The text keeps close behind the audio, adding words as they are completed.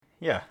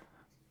Yeah.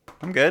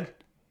 I'm good.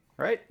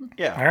 Right?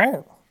 Yeah. All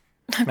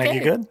right. Meg,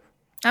 you good?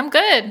 I'm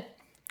good.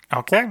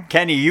 Okay.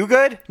 Kenny, you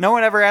good? No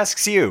one ever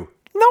asks you.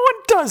 No one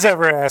does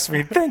ever ask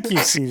me. Thank you,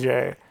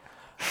 CJ.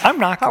 I'm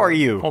not good. How are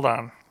you? Hold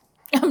on.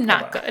 I'm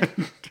not good.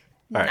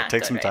 All right, Not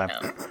take good some right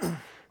time. now.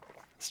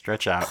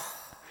 Stretch out.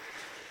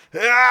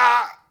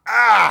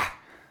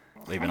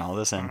 Leaving all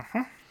this in.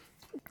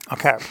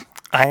 Okay.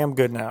 I am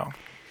good now.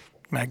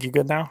 Meg, you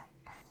good now?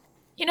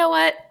 You know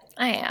what?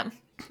 I am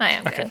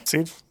Okay. good.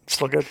 See?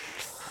 Still good?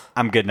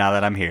 I'm good now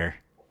that I'm here.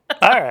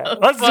 All right.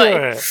 Let's do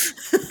boy.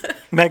 it.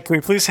 Meg, can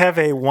we please have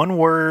a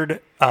one-word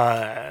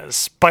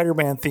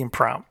Spider-Man theme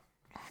prompt?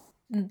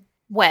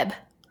 Web.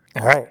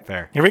 All right.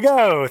 Fair. Here we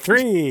go.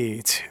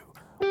 3, 2.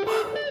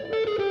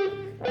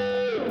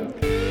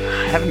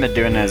 I haven't been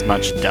doing as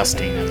much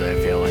dusting as I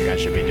feel like I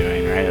should be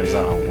doing, right? There's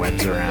a lot of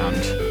webs around.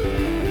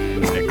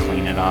 Need to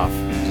clean it off.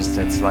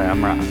 It's like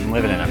I'm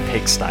living in a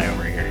pigsty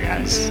over here,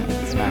 guys.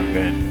 It's not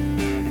good.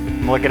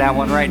 I'm looking at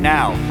one right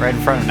now, right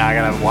in front of me. Now I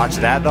gotta watch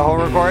that the whole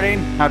recording?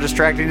 How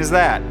distracting is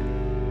that?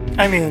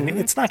 I mean,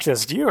 it's not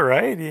just you,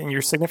 right? And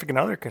your significant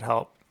other could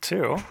help,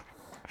 too.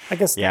 I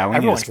guess Yeah, we need a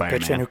everyone should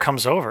pitch Spider-Man. in who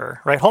comes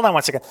over. Right, hold on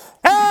one second.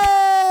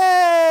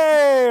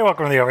 Hey!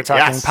 Welcome to the Over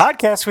Talking Yes.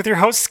 Podcast with your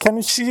hosts, Ken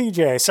and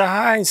CJ. So,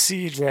 hi,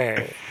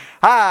 CJ.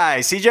 Hi,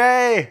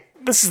 CJ!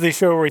 This is the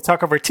show where we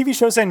talk over TV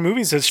shows and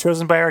movies as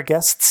chosen by our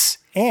guests.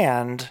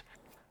 And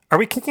are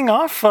we kicking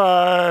off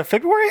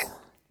February?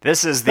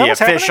 This is that the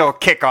what's official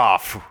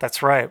kickoff.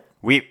 That's right.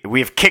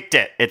 We've kicked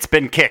it. It's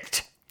been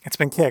kicked. It's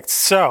been kicked.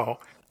 So,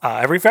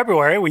 every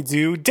February we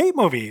do date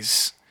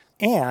movies.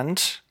 And,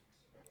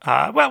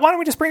 why don't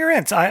we just bring her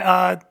in?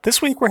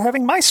 This week we're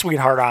having my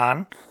sweetheart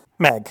on.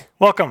 Meg,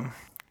 welcome.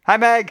 Hi,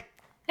 Meg.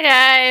 Hey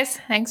guys,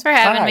 thanks for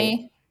having Hi.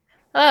 me.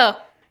 Hello.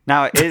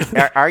 Now,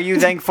 are you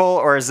thankful,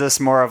 or is this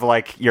more of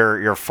like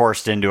you're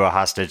forced into a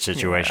hostage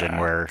situation Yeah,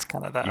 where it's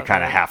kinda that, you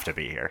kind of right? have to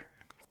be here?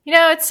 You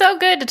know, it's so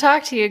good to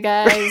talk to you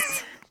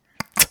guys.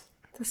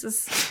 This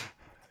is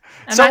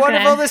I'm So not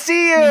wonderful gonna- to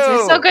see you.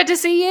 It's so good to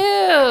see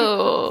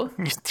you.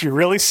 You're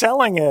really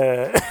selling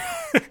it.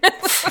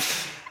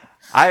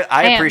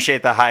 I Man.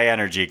 appreciate the high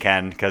energy,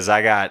 Ken, because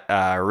I got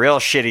real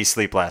shitty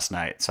sleep last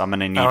night, so I'm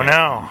gonna need Oh, it.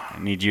 no. I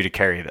need you to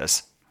carry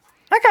this.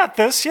 I got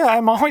this. Yeah,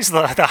 I'm always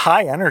the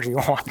high energy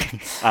one.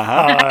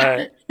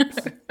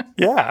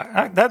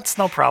 Yeah, that's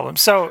no problem.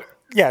 So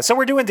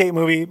we're doing date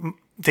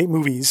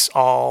movies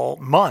all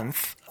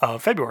month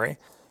of February,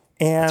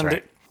 and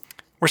right.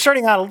 we're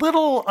starting out a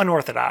little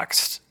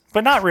unorthodox,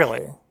 but not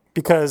really,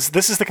 because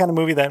this is the kind of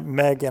movie that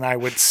Meg and I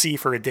would see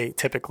for a date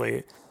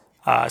typically.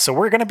 So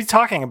we're going to be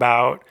talking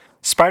about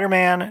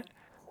Spider-Man: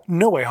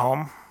 No Way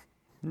Home.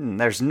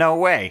 There's no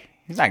way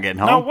he's not getting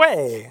home. No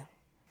way.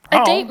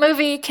 A date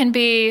movie can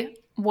be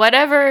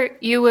whatever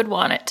you would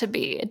want it to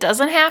be. It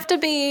doesn't have to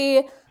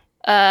be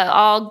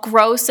all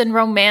gross and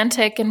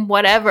romantic and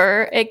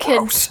whatever. It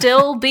can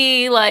still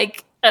be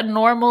like a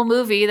normal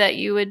movie that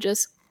you would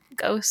just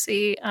go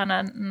see on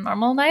a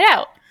normal night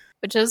out,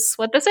 which is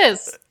what this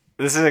is.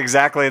 This is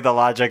exactly the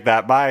logic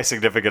that my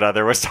significant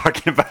other was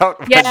talking about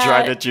when Yeah.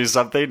 trying to choose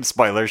something.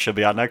 Spoilers, she'll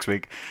be on next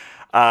week.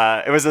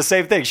 It was the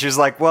same thing. She was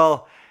like,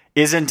 well,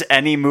 isn't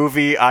any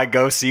movie I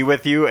go see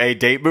with you a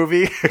date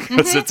movie?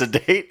 Because it's a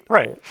date?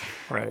 Right.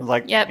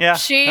 Like, Yep. yeah,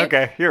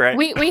 okay, you're right.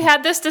 We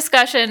had this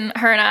discussion,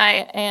 her and I,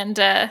 and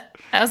I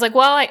was like,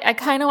 well, I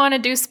kind of want to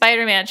do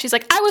Spider-Man. She's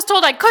like, I was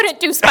told I couldn't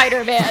do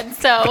Spider-Man.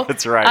 So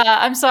That's right.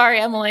 I'm sorry,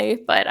 Emily,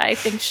 but I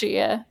think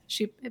she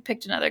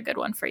picked another good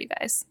one for you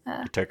guys.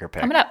 Took her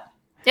pick. Coming up.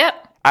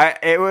 Yep.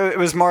 It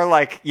was more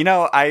like,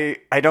 I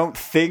don't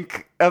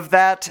think of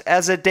that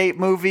as a date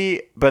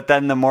movie, but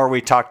then the more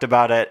we talked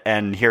about it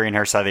and hearing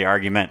her side of the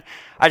argument,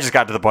 I just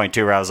got to the point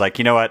too where I was like,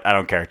 you know what? I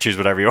don't care. Choose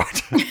whatever you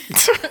want.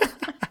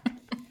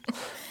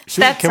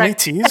 Can we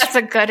tease? That's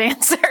a good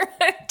answer.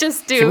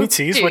 Just do. Can we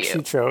tease do what you.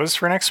 she chose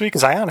for next week?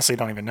 Because I honestly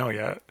don't even know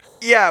yet.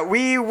 Yeah,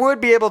 we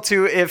would be able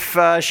to if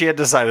she had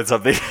decided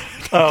something.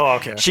 Oh,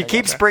 okay. She okay,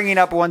 keeps okay. bringing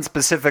up one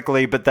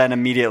specifically, but then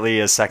immediately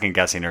is second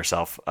guessing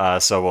herself.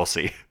 So we'll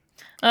see.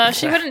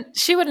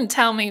 She wouldn't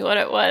tell me what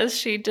it was.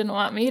 She didn't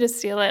want me to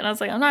steal it, and I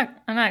was like, I'm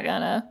not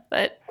gonna.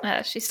 But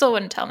she still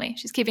wouldn't tell me.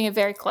 She's keeping it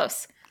very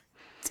close.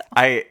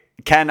 I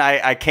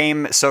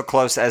came so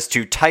close as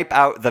to type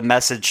out the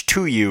message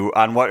to you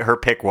on what her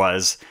pick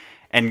was,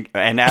 and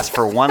ask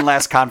for one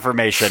last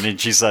confirmation. And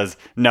she says,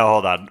 "No,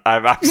 hold on,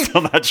 I'm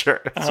still not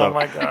sure." So Oh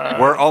my God.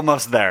 we're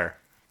almost there.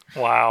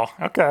 Wow.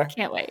 Okay.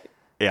 Can't wait.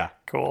 Yeah.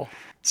 Cool.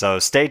 So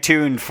stay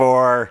tuned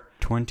for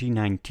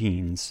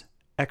 2019's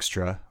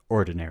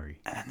Extraordinary.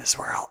 And this is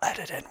where I'll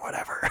edit in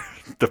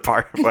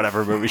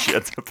whatever movie she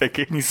ends up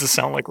picking. Needs to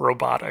sound like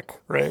robotic,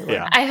 right?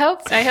 Yeah. I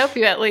hope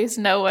you at least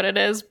know what it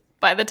is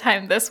by the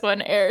time this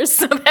one airs,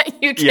 so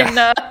that you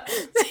can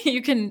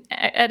you can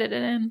edit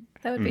it in.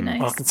 That would be nice.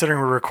 Well, considering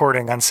we're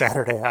recording on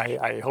Saturday,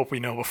 I hope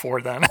we know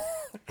before then.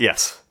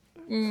 Yes.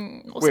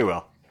 We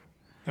will.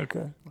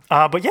 Okay.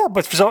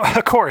 But so,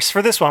 of course,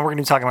 for this one, we're going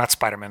to be talking about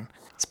Spider-Man. We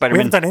Spider-Man.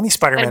 haven't done any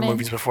Spider-Man Spider-Man.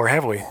 movies before,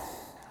 have we?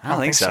 I don't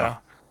think so.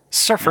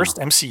 This is our first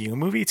MCU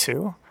movie,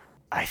 too.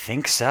 I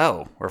think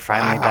so. We're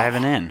finally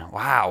diving in.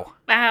 Wow.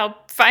 Wow,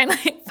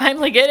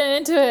 finally getting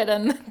into it,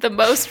 and the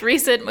most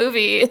recent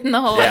movie in the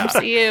whole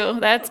MCU.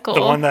 That's cool.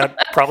 The one that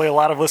probably a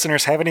lot of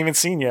listeners haven't even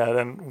seen yet,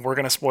 and we're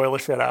going to spoil the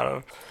shit out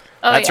of.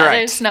 Oh, That's yeah, right.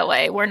 there's no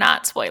way we're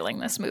not spoiling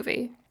this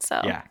movie.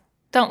 So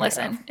don't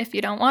listen. Yeah. If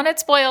you don't want it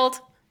spoiled,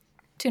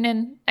 tune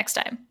in next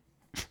time.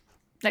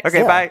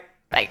 Okay, bye.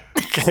 Bye.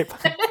 Okay.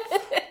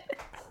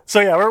 So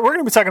yeah, we're going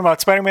to be talking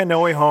about Spider-Man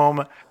No Way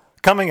Home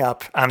coming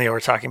up on the We're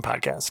Talking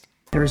podcast.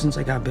 Ever since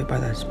I got bit by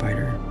that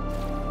spider,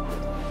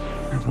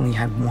 I've only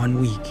had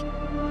 1 week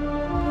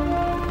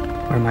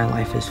where my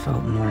life has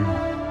felt normal.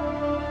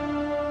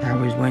 That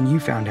was when you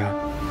found out.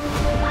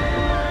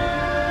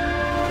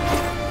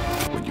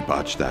 When you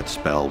botched that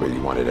spell where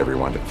you wanted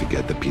everyone to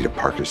forget that Peter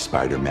Parker's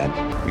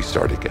Spider-Man, we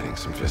started getting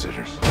some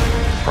visitors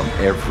from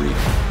every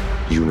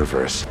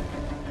universe.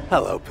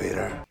 Hello,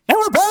 Peter. And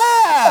we're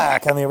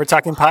back on the We're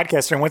Talking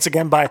podcast, and once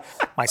again by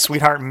my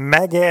sweetheart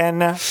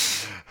Megan.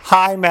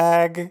 Hi,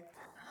 Meg.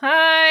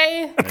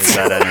 Hi. There's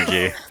that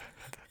energy.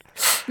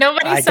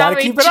 Nobody I saw gotta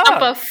me keep it jump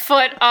up. a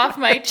foot off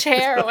my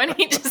chair when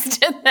he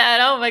just did that.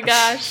 Oh my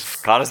gosh.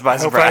 Caught us by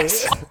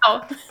surprise.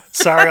 Oh.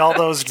 Sorry, all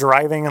those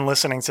driving and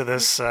listening to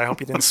this. I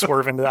hope you didn't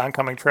swerve into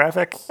oncoming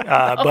traffic.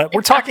 But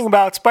we're talking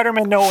about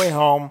Spider-Man No Way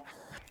Home.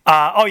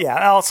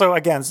 Also,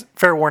 again,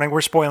 fair warning, we're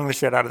spoiling the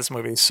shit out of this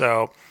movie.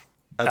 So,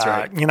 That's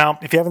right.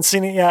 if you haven't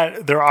seen it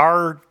yet, there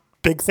are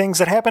big things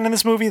that happen in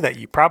this movie that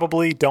you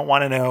probably don't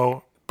want to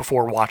know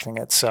before watching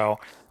it. So,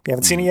 if you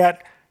haven't seen it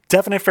yet,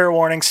 definite fair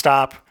warning,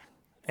 stop,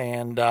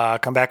 and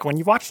come back when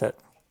you've watched it.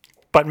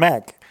 But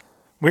Meg,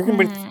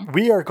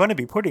 we are going to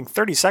be putting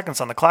 30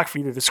 seconds on the clock for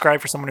you to describe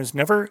for someone who's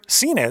never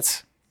seen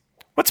it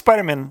what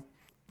Spider-Man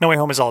No Way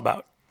Home is all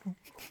about.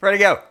 Ready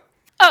to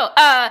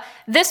go.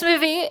 This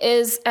movie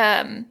is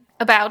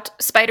about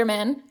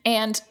Spider-Man,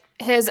 and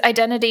his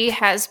identity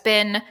has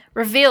been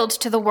revealed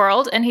to the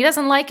world, and he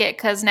doesn't like it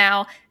because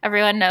now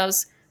everyone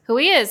knows who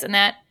he is, and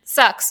that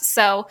sucks.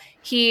 So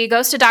he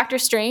goes to Doctor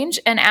Strange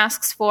and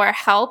asks for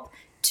help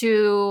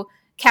to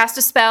cast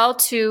a spell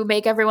to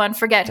make everyone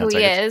forget who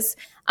he is.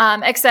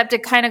 Except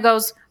it kind of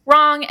goes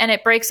wrong, and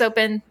it breaks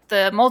open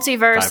the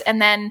multiverse, 5,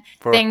 and then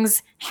 4,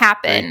 things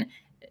happen,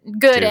 2,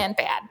 good and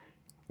bad.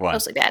 1.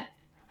 Mostly bad.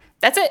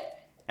 That's it.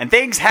 And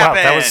things Wow,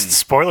 happen. that was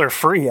spoiler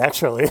free,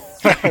 actually.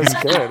 That was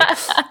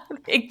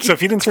good. So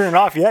if you didn't turn it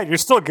off yet, you're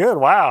still good.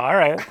 Wow. All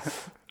right.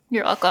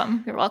 You're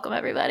welcome. You're welcome,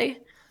 everybody.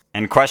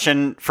 And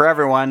question for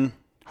everyone: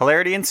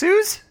 hilarity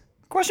ensues?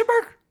 Question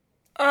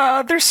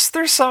mark. There's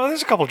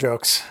a couple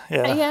jokes.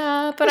 Yeah.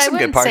 Yeah, but There's I some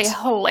good wouldn't say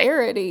parts.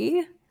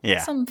 hilarity.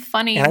 Yeah. Some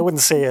funny And I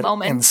wouldn't say it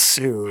moments.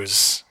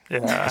 ensues.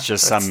 Yeah. It's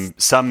just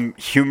some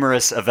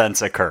humorous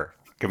events occur.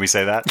 Can we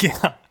say that?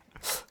 Yeah.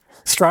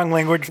 Strong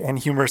language and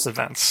humorous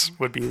events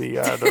would be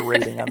the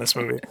rating on this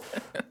movie.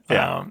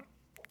 Yeah.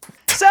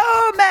 So,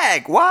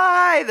 Meg,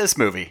 why this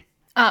movie?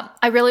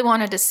 I really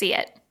wanted to see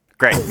it.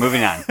 Great.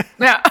 Moving on.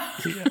 Yeah.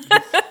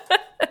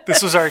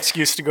 This was our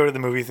excuse to go to the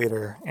movie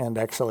theater and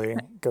actually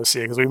go see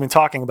it because we've been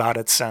talking about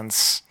it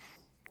since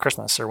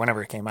Christmas or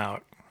whenever it came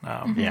out.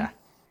 Yeah.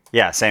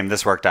 Yeah, same.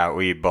 This worked out.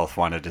 We both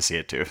wanted to see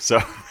it too. So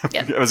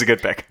Yep. it was a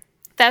good pick.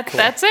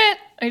 That's it.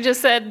 I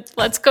just said,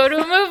 let's go to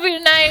a movie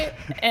tonight.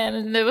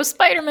 And it was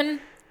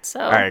Spider-Man. So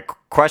All right.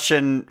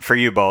 Question for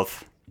you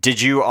both. Did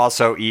you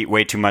also eat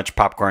way too much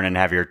popcorn and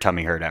have your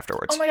tummy hurt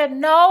afterwards? Oh my God,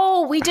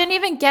 no, we didn't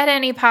even get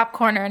any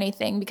popcorn or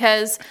anything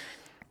because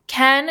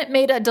Ken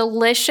made a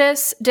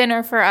delicious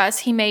dinner for us.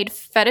 He made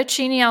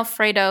fettuccine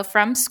Alfredo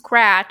from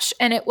scratch,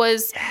 and it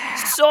was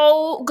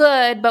so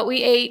good, but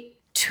we ate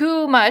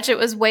too much. It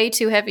was way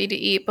too heavy to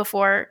eat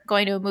before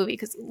going to a movie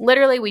because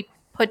literally we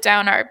put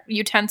down our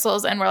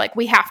utensils and we're like,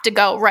 we have to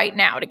go right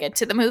now to get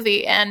to the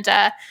movie. And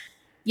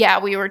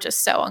we were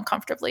just so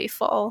uncomfortably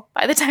full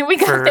by the time we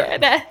got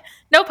there.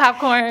 No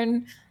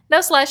popcorn, no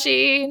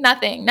slushie,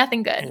 nothing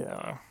good.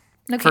 Yeah.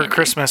 No For candy.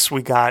 Christmas,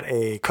 we got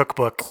a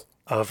cookbook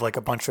of like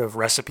a bunch of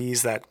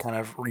recipes that kind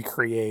of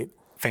recreate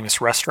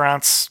famous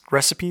restaurants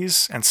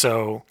recipes. And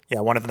so,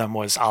 one of them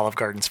was Olive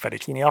Garden's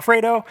fettuccine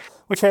Alfredo,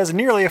 which has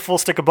nearly a full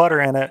stick of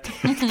butter in it.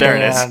 There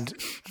it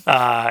is.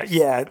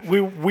 And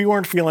we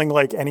weren't feeling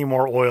like any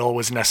more oil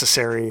was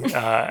necessary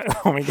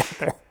when we got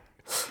there.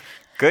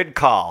 Good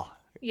call.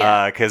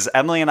 Yeah. Because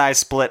Emily and I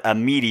split a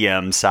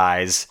medium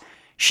size.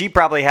 She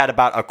probably had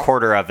about a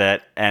quarter of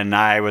it, and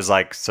I was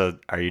like, so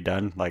are you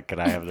done? Like, can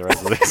I have the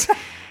rest of this?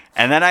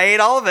 And then I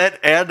ate all of it,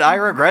 and I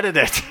regretted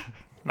it.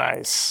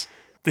 Nice.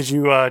 Did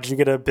you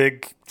get a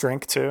big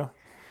drink too?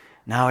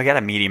 No, I got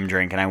a medium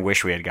drink, and I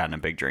wish we had gotten a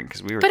big drink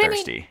because we were But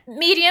thirsty. I mean,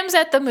 mediums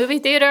at the movie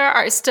theater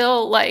are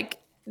still like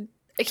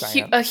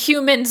a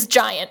human's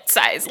giant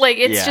size. Like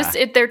it's Yeah.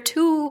 just they're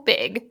too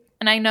big,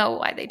 and I know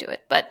why they do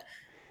it. But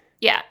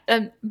yeah,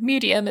 a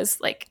medium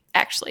is like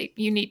actually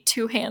you need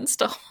two hands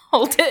to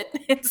hold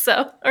it.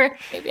 So, or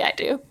maybe I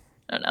do.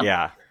 I don't know.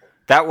 Yeah.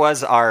 That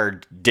was our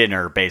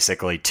dinner,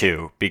 basically,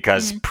 too,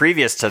 because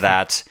previous to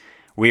that,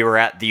 we were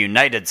at the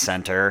United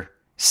Center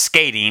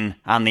skating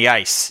on the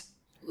ice,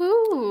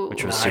 Ooh.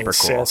 which was super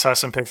Nice. cool. Yeah, I saw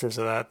some pictures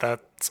of that.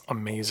 That's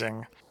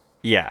amazing.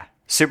 Yeah.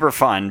 super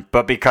fun,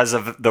 but because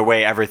of the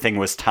way everything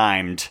was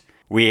timed,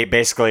 we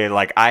basically,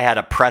 like, I had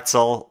a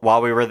pretzel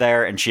while we were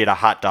there, and she had a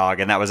hot dog,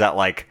 and that was at,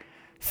 like,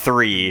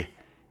 3,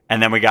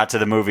 and then we got to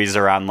the movies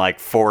around, like,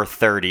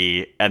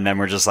 4:30, and then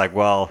we're just like,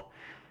 well,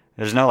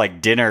 there's no, like,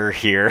 dinner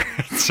here,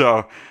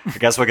 so I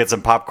guess we'll get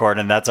some popcorn,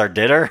 and that's our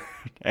dinner,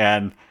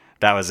 and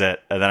that was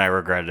it, and then I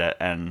regretted it,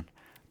 and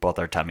both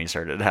our tummies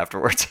hurted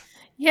afterwards.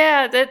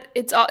 Yeah,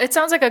 it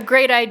sounds like a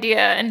great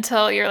idea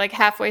until you're like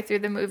halfway through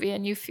the movie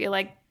and you feel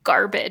like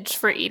garbage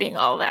for eating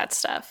all that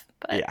stuff.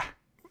 But Yeah.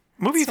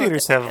 Movie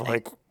theaters have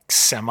like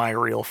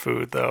semi-real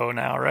food though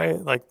now, right?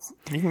 Like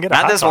you can get a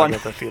Not hot this dog one.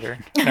 at the theater.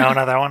 No,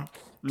 not that one.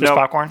 Just Nope.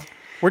 popcorn.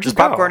 Where'd you Just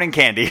go? popcorn and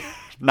candy.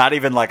 Not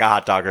even like a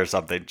hot dog or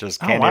something.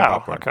 Just Oh candy wow. and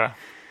popcorn. Okay.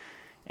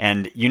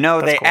 And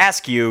they cool.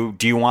 ask you,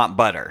 do you want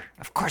butter?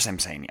 Of course I'm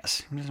saying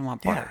yes. Who doesn't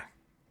want butter?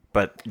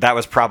 But that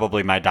was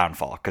probably my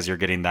downfall because you're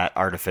getting that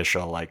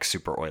artificial, like,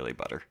 super oily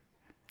butter.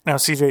 Now,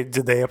 CJ,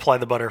 did they apply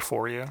the butter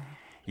for you?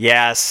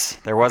 Yes,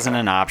 there wasn't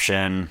an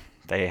option.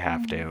 They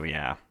have to,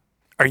 yeah.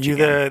 Are you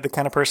the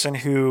kind of person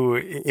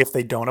who, if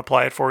they don't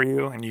apply it for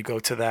you and you go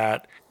to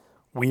that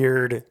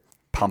weird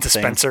Pump thing.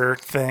 dispenser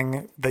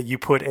thing that you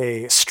put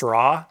a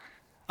straw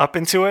up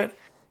into it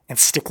and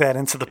stick that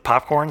into the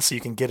popcorn so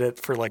you can get it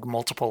for like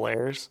multiple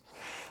layers?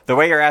 The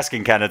way you're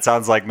asking, Ken, it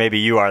sounds like maybe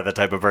you are the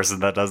type of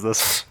person that does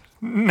this.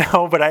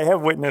 No, but I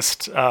have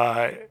witnessed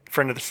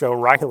friend of the show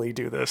Riley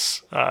do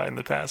this in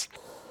the past.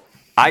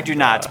 I do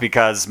not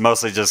because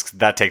mostly just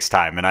that takes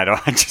time and I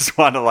just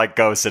want to like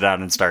go sit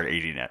down and start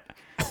eating it.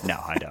 No,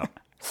 I don't.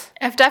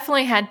 I've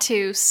definitely had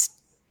to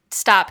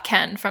stop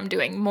Ken from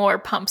doing more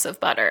pumps of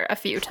butter a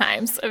few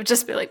times. I've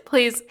just be like,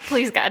 please,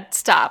 God,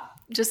 stop.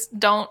 Just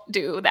don't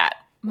do that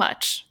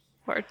much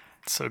or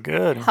So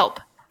good. help.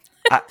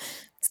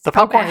 The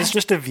popcorn bad. is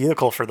just a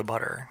vehicle for the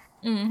butter.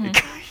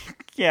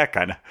 Yeah,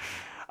 kind of.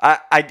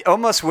 I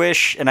almost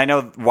wish, and I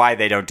know why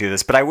they don't do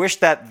this, but I wish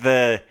that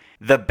the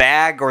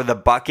bag or the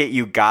bucket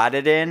you got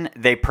it in,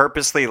 they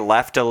purposely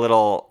left a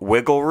little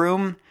wiggle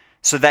room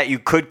so that you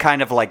could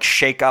kind of like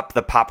shake up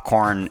the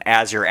popcorn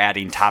as you're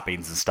adding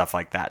toppings and stuff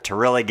like that to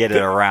really get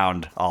it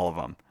around all of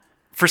them.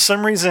 For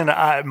some reason,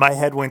 my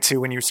head went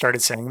to when you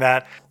started saying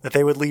that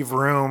they would leave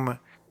room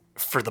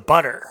for the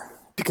butter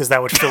because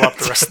that would fill up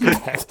the rest of the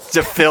bag.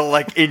 To fill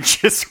like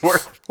inches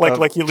worth.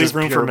 Like you leave just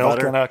room for pure milk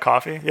butter. and a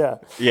coffee. Yeah.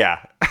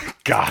 Yeah.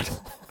 God.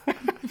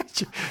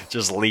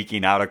 Just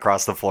leaking out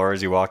across the floor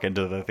as you walk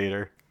into the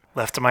theater.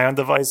 Left to my own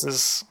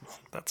devices,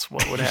 that's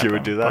what would happen. You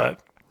would do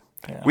that?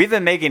 But We've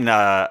been making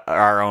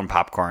our own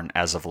popcorn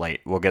as of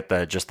late. We'll get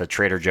just the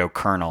Trader Joe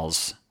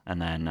kernels,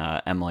 and then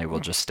Emily will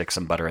just stick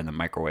some butter in the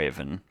microwave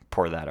and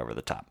pour that over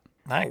the top.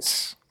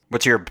 nice.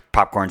 What's your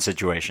popcorn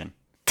situation?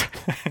 We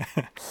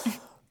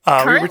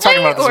were talking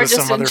about this or with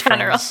just some in other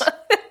general? friends.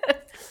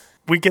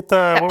 We get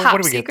the what Pop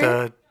do we get? Secret?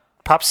 The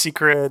Pop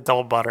Secret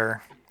double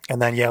butter, and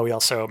then we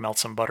also melt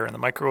some butter in the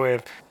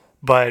microwave.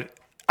 But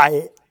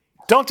I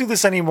don't do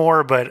this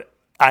anymore. But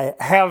I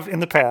have in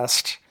the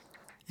past.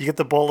 You get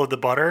the bowl of the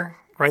butter,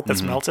 right?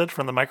 That's melted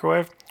from the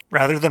microwave.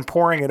 Rather than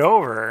pouring it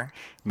over,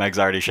 Meg's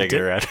already shaking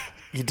her head.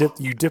 you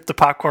dip the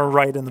popcorn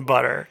right in the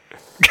butter.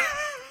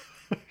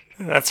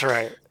 That's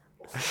right.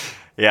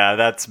 Yeah,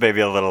 that's maybe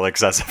a little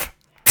excessive.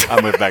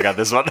 I'm with Meg on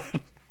this one.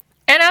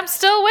 And I'm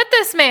still with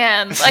this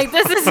man. Like,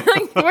 this is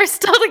like, we're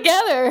still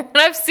together. And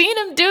I've seen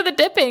him do the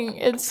dipping.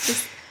 It's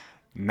just,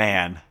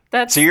 Man.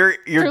 That's so you're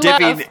true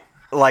dipping love.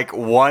 like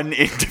one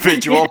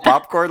individual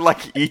popcorn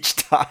like each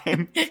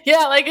time?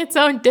 yeah, like its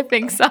own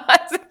dipping sauce.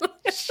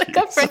 It's like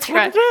a french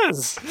fry. It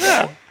is.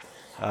 Yeah.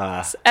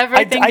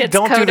 Everything I gets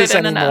don't do coated this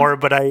in enough. anymore,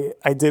 but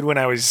I did when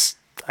I was,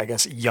 I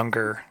guess,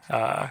 younger.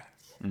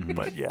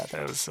 But yeah,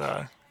 that was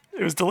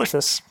it was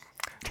delicious.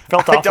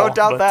 Felt awful. I don't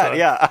doubt but, that.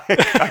 Yeah,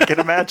 I can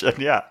imagine.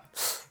 Yeah.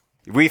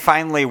 We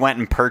finally went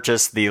and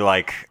purchased the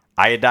like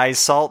iodized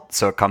salt,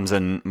 so it comes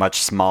in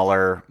much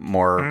smaller,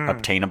 more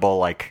obtainable.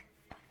 Like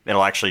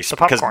it'll actually the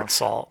popcorn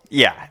salt.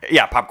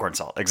 Yeah, popcorn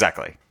salt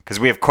exactly. Because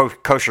we have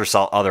kosher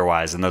salt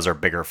otherwise, and those are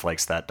bigger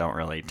flakes that don't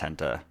really tend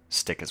to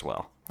stick as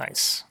well.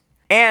 Nice.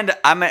 And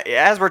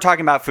as we're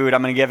talking about food,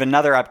 I'm going to give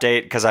another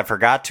update because I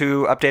forgot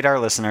to update our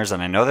listeners,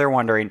 and I know they're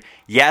wondering.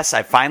 Yes,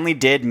 I finally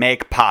did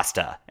make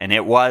pasta, and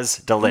it was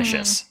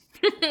delicious.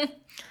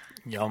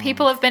 Yum.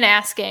 People have been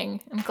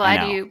asking. I'm I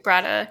glad know. you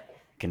brought a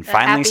Can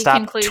finally happy stop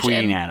conclusion.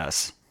 tweeting at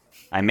us.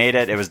 I made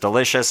it. It was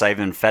delicious. I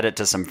even fed it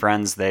to some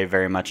friends. They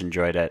very much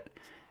enjoyed it.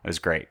 It was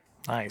great.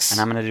 Nice.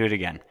 And I'm going to do it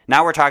again.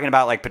 Now we're talking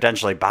about like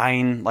potentially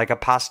buying like a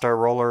pasta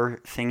roller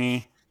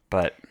thingy,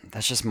 but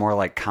that's just more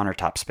like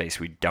countertop space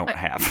we don't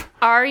have.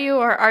 Are you,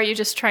 or are you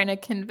just trying to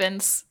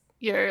convince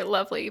your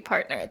lovely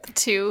partner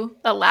to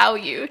allow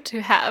you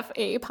to have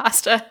a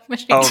pasta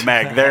machine? Oh,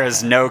 Meg, there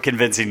is no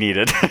convincing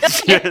needed.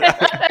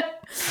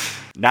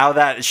 Now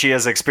that she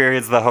has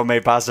experienced the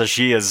homemade pasta,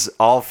 she is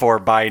all for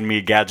buying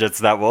me gadgets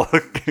that will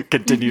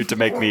continue to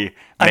make me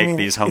make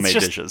these homemade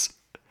dishes.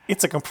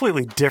 It's a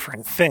completely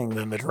different thing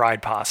than the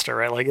dried pasta,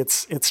 right? Like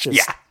it's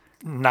just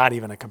not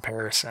even a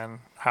comparison.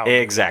 How good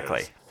it Exactly.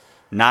 is.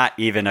 Not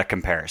even a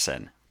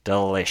comparison.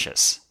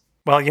 Delicious.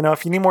 Well,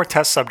 if you need more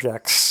test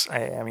subjects,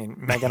 I mean,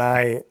 Meg and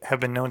I have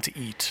been known to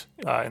eat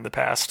in the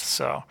past,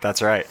 so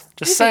That's right.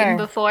 just You've saying. eaten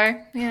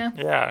before. Yeah.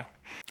 Yeah,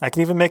 I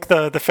can even make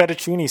the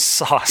fettuccine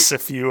sauce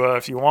if you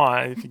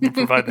want. If you can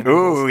provide the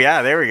noodles. Ooh,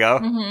 yeah, there we go.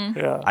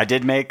 Yeah, I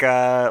did make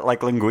like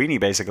linguine,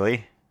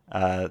 basically.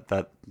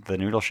 The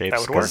noodle shapes.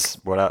 That would work.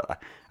 'Cause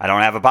I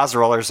don't have a pasta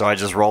roller, so I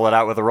just roll it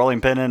out with a rolling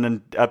pin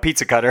and a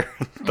pizza cutter.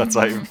 That's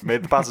how I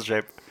made the pasta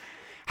shape.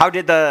 How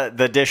did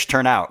the dish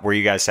turn out? Were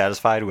you guys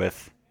satisfied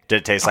with? Did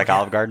it taste like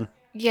Olive Garden?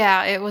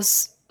 Yeah, it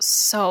was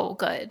so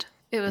good.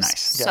 It was Nice.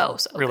 so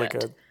really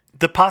good.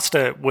 The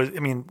pasta was, I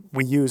mean,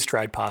 we used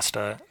dried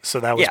pasta, so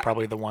that was Yeah.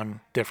 probably the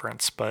one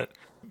difference. But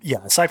yeah,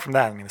 aside from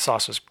that, I mean, the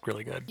sauce was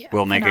really good. Yeah,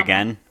 We'll make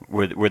phenomenal.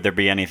 again. Would there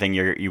be anything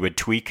you would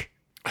tweak?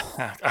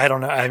 I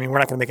don't know. I mean, we're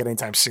not going to make it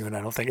anytime soon.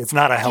 I don't think it's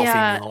not a healthy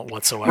Yeah. meal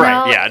whatsoever.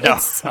 Right. Yeah, no.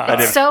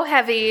 It's so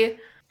heavy.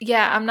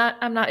 Yeah, I'm not.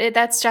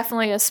 That's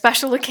definitely a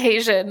special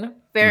occasion.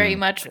 Very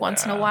much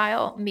once in a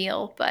while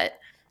meal, but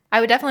I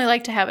would definitely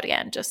like to have it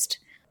again. Just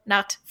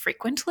not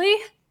frequently,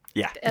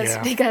 Yeah.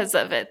 Yeah. because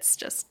of it's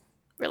just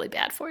really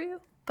bad for you.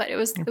 But it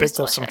was Picked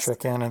up some delicious.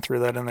 chicken and threw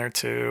that in there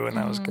too, and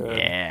that was good.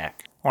 Yeah.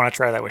 I want to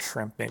try that with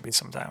shrimp maybe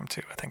sometime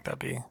too. I think that'd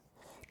be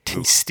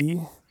tasty.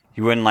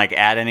 You wouldn't like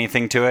add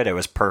anything to it. It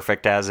was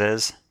perfect as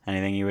is.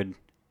 Anything you would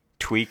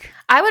tweak?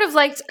 I would have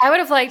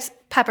liked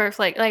pepper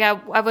flake. Like I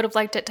would have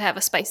liked it to have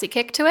a spicy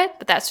kick to it,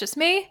 but that's just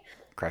me.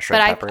 Crushed red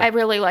But pepper. I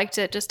really liked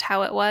it just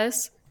how it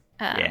was.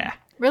 Yeah.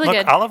 Really Look,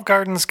 good. Olive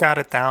Garden's got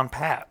it down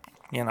pat.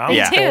 They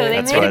Yeah, do. They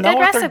that's made a what- know good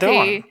what they're doing.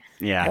 recipe.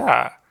 Yeah.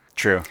 Yeah.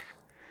 True.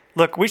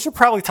 Look, we should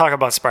probably talk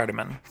about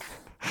Spider-Man.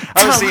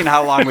 I was seeing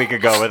how long we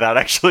could go without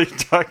actually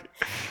talking,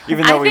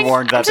 even though I we think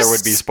warned I'm that there just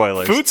would be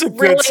spoilers. Food's a good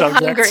Really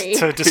subject hungry.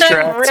 to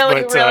distract. I'm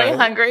really, but, really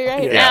hungry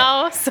right yeah.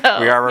 now. So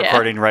We are yeah.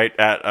 recording right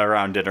at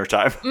around dinner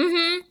time.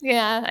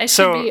 Yeah, I should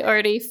So- be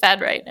already fed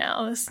right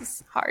now. This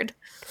is hard.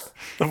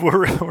 All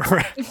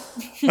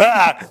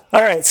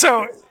right.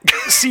 So,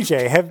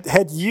 CJ,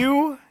 had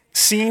you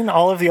seen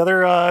all of the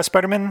other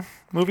Spider-Man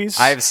movies?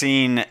 I've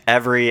seen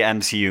every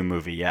MCU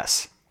movie.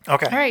 Yes.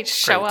 Okay. All right,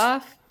 show great.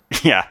 off.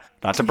 Yeah.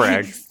 Not to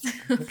brag.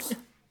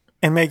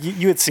 And Meg,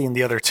 you had seen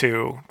the other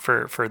two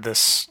for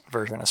this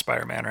version of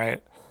Spider-Man,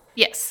 right?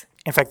 Yes,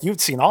 In fact,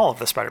 you'd seen all of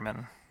the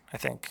Spider-Man, I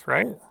think,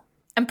 right?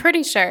 I'm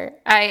pretty sure.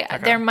 I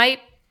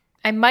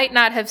might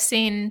not have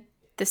seen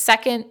the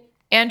second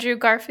Andrew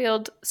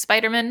Garfield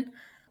Spider-Man,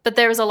 but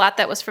there was a lot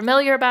that was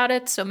familiar about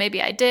it, so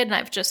maybe I did and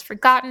I've just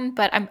forgotten.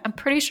 But I'm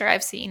pretty sure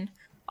I've seen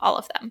all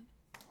of them.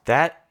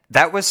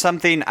 That was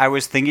something I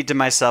was thinking to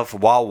myself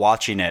while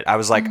watching it. I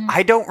was like,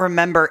 I don't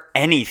remember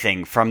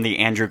anything from the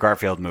Andrew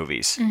Garfield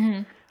movies.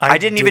 I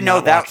didn't did even know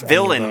not that watch any of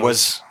villain those.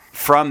 was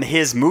from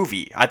his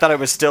movie. I thought it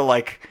was still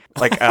like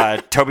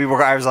Toby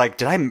Maguire. I was like,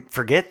 did I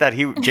forget that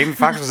Jamie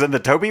Foxx was in the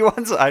Toby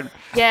ones?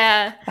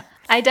 Yeah,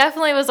 I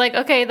definitely was like,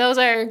 okay, those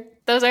are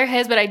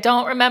his, but I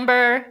don't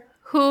remember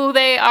who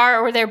they are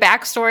or their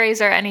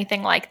backstories or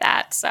anything like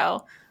that.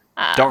 So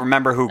Don't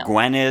remember who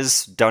Gwen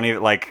is.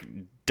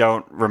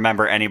 Don't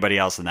remember anybody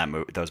else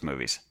in those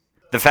movies.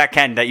 The fact,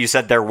 Ken, that you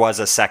said there was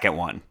a second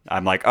one.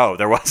 I'm like, oh,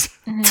 there was.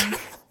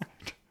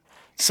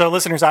 So,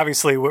 listeners,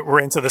 obviously, we're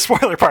into the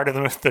spoiler part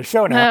of the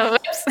show now.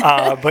 oops.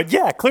 But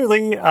yeah,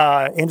 clearly,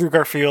 Andrew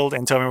Garfield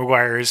and Tobey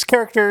Maguire's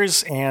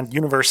characters and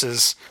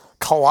universes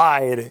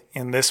collide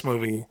in this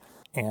movie,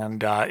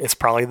 and it's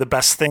probably the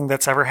best thing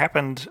that's ever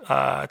happened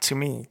to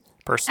me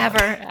personally.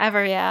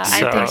 ever, yeah. So- I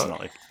think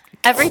Personally.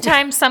 every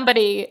time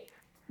somebody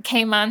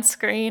came on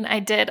screen, I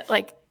did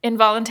like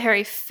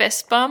involuntary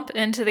fist bump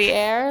into the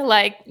air,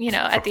 like,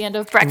 at the end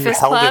of You Breakfast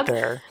held Club. it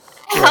there.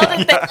 Held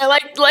it there,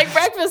 like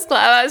Breakfast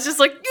Club. I was just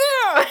like,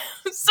 yeah,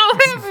 I'm so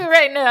happy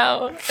right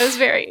now. I was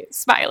very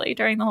smiley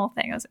during the whole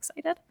thing. I was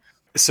excited.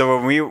 So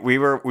when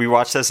we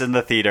watched this in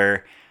the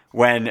theater,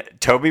 when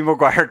Tobey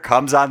Maguire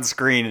comes on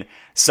screen,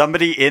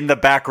 somebody in the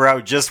back row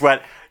just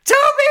went,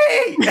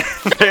 Toby!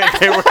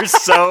 they were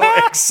so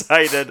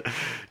excited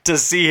to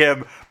see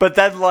him. But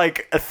then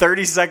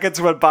 30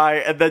 seconds went by,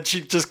 and then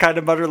she just kind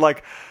of muttered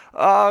like,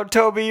 oh,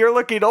 Toby, you're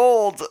looking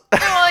old.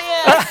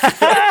 Oh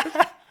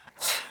yeah.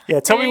 Yeah,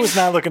 Toby was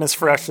not looking as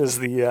fresh as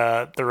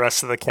the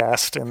rest of the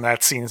cast in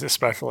that scene,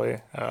 especially.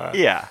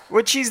 Yeah,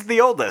 which he's the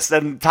oldest,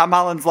 and Tom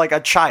Holland's like a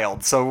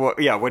child. So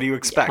yeah, what do you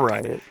expect?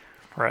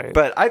 Right.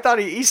 But I thought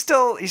he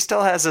still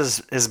has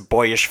his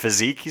boyish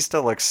physique. He's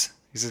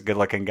a good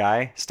looking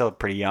guy. Still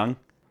pretty young.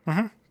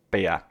 Mm-hmm. But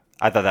yeah,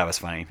 I thought that was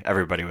funny.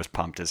 Everybody was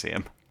pumped to see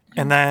him.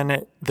 And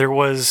then there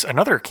was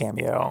another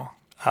cameo,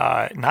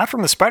 not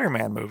from the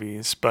Spider-Man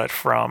movies, but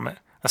from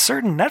a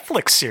certain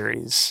Netflix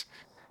series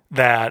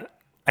that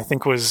I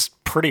think was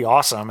pretty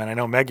awesome. And I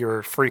know, Meg, you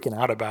were freaking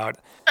out about.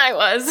 I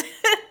was.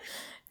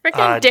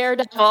 Freaking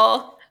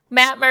Daredevil.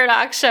 Matt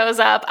Murdock shows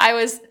up. I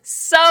was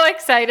so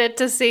excited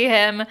to see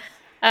him.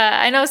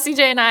 I know CJ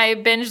and I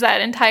binged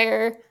that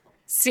entire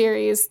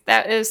series.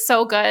 That is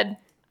so good.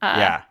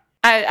 Yeah.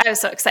 I was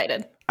so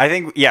excited. I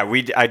think, yeah,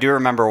 I do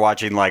remember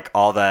watching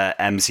all the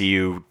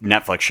MCU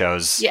Netflix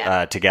shows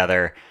Yeah.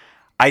 together.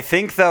 I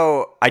think,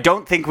 though, I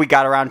don't think we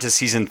got around to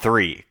season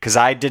 3 because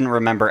I didn't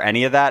remember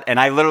any of that. And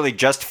I literally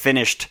just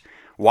finished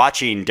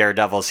watching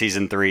Daredevil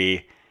season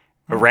 3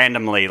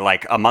 randomly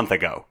like a month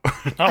ago.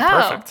 Oh,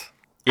 perfect.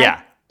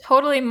 Yeah.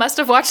 Totally must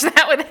have watched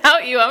that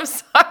without you. I'm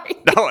sorry.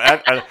 No,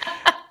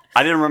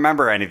 I didn't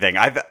remember anything.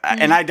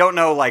 And I don't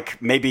know,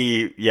 like,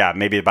 maybe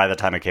by the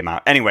time it came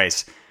out.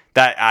 Anyways,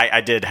 that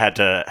I did have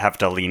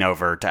to lean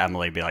over to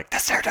Emily and be like,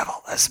 that's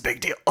Daredevil. That's a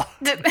big deal.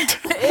 It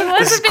was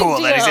This is a big cool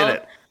deal. that he's in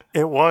it.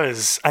 It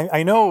was.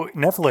 I know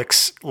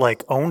Netflix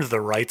like owned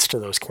the rights to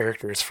those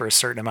characters for a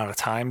certain amount of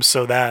time,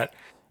 so that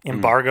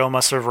embargo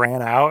must have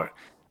ran out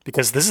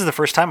because this is the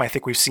first time I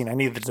think we've seen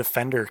any of the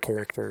Defender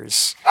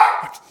characters.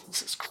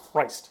 Jesus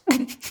Christ.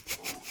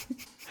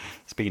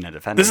 Speaking of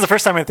Defender. This is the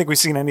first time I think we've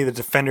seen any of the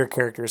Defender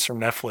characters from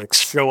Netflix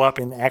show up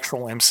in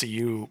actual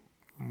MCU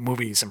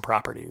movies and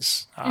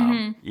properties.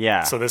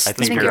 Yeah. So this I is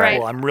think pretty you're right.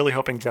 cool. I'm really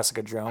hoping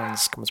Jessica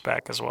Jones comes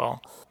back as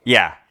well.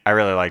 Yeah, I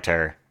really liked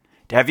her.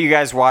 Have you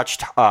guys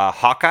watched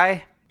Hawkeye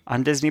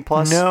on Disney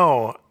Plus?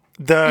 No.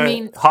 I The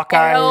mean,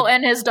 Hawkeye, Arrow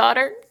and his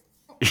daughter.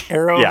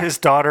 Arrow, Yeah. his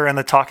daughter, and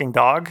the talking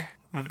dog.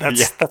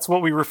 Yeah. That's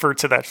what we refer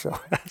to that show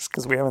as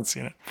because we haven't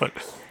seen it, but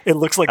it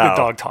looks like the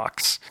dog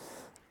talks.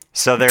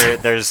 So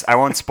there's I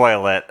won't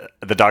spoil it.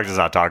 The dog does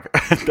not talk. I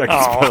can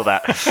spoil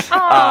that.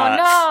 Oh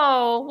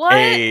no! What?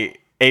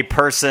 A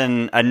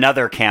person,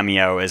 another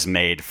cameo is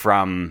made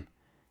from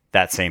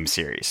that same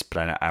series,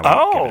 but I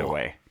won't give it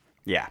away.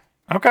 Yeah,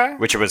 Okay.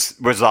 which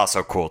was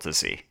also cool to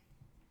see.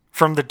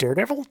 From the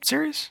Daredevil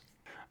series?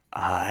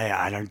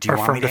 I don't. Do you Or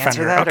want from me to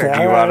answer Defender? that, Okay, or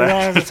do you I want don't to?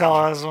 have to tell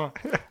us.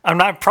 I'm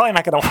probably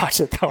not going to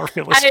watch it though, I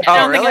realistically.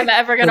 don't really? think I'm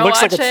ever It gonna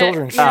looks watch like a it.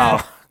 children's show.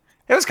 Yeah.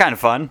 It was kind of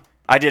fun.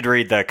 I did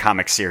read the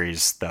comic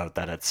series though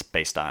that it's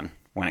based on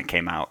when it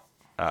came out.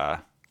 I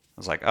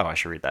was like, oh, I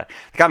should read that.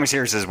 The comic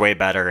series is way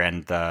better,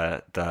 and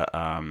the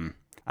I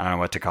don't know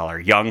what to call her.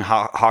 Young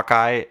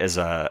Hawkeye is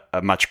a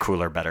much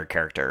cooler, better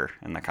character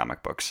in the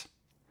comic books.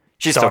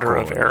 She's Daughter still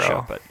cool of in the Arrow.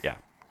 show, but yeah,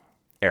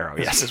 Arrow.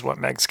 This Yes, is what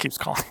Megs keeps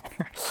calling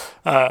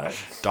her.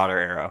 daughter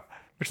Arrow.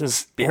 Which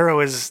is Arrow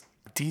is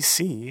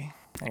DC.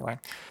 Anyway,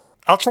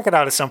 I'll check it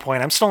out at some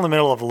point. I'm still in the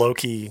middle of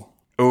Loki,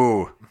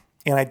 Ooh,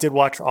 and I did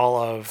watch all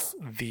of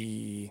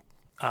the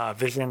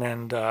Vision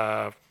and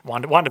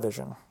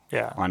WandaVision.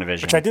 Yeah,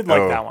 WandaVision. which I did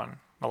like Oh. that one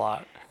a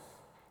lot.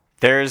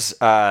 There's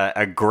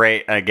a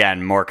great,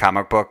 again, more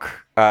comic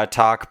book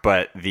talk,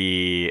 but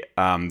the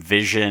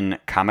Vision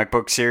comic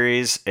book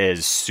series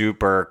is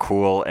super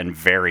cool and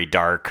very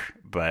dark,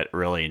 but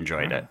really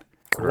enjoyed it.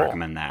 Cool. I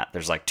recommend that.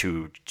 There's like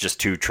two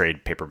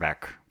trade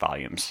paperback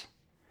volumes.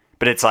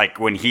 But it's like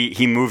when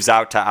he moves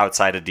out to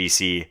outside of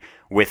DC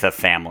with a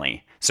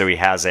family. So he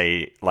has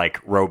a like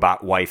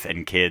robot wife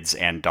and kids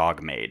and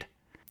dog maid.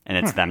 And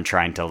it's them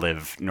trying to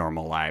live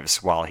normal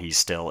lives while he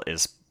still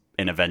is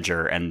an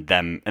Avenger, and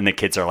the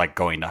kids are like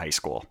going to high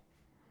school.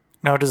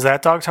 Now, does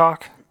that dog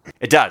talk?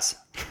 It does,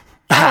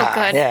 Oh,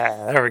 good.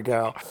 Yeah, there we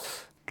go.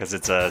 because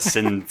it's a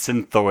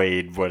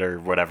synthoid,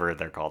 whatever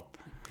they're called.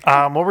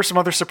 What were some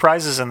other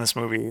surprises in this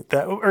movie?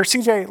 Or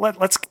CJ,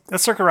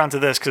 let's circle around to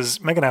this because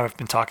Megan and I have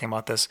been talking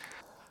about this.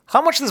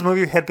 How much of this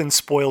movie had been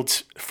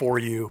spoiled for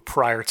you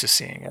prior to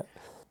seeing it?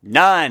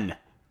 None.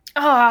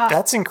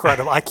 That's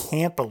incredible. I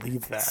can't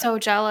believe that. So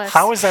jealous.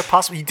 How is that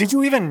possible? Did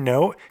you even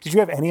know? Did you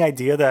have any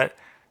idea that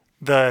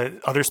the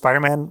other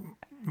Spider-Man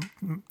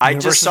I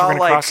universes just saw were going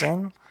to like cross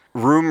in?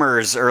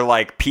 rumors or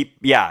like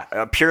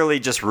purely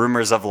just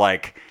rumors of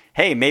like,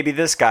 hey, maybe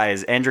this guy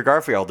is Andrew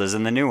Garfield is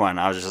in the new one.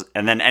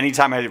 And then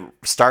anytime I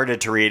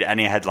started to read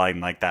any headline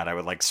like that, I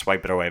would like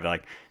swipe it away, be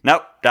like,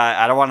 nope,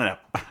 I don't want to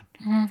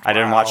know. I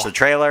didn't watch the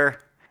trailer.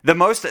 The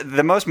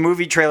most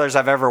movie trailers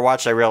I've ever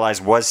watched, I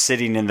realized, was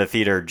sitting in the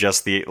theater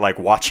just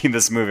watching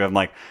this movie. I'm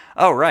like,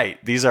 oh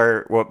right, these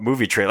are what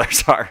movie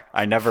trailers are.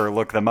 I never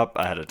look them up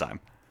ahead of time.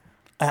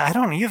 I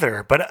don't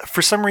either. But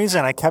for some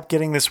reason, I kept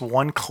getting this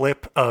one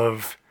clip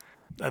of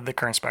the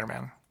current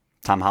Spider-Man.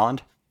 Tom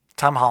Holland?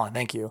 Tom Holland,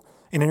 thank you.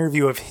 An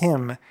interview of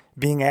him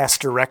being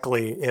asked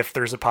directly if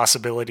there's a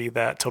possibility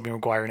that Tobey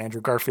Maguire and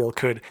Andrew Garfield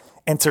could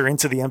enter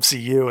into the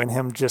MCU, and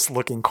him just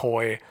looking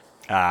coy.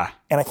 And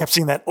I kept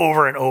seeing that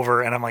over and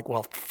over, and I'm like,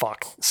 well,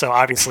 fuck. So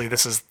obviously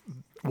this is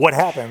what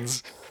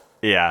happens.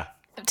 Yeah.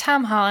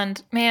 Tom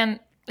Holland, man,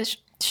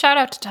 shout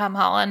out to Tom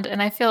Holland.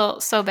 And I feel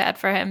so bad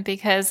for him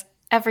because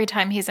every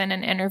time he's in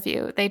an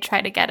interview, they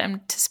try to get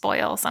him to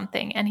spoil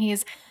something. And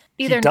he's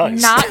either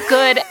does. not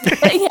good.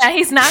 Yeah,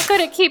 he's not good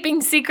at keeping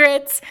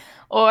secrets,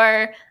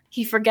 or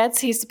he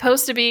forgets he's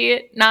supposed to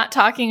be not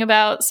talking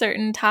about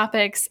certain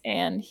topics,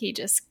 and he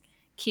just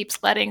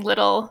keeps letting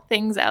little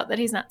things out that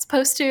he's not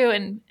supposed to,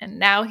 and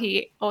now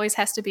he always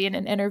has to be in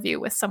an interview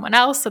with someone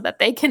else so that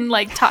they can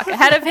like talk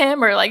ahead of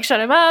him or like shut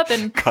him up.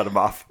 And Cut him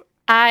off.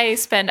 I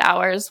spend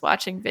hours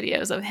watching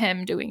videos of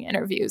him doing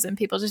interviews, and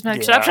people just be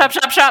like, Yeah.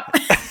 shut up.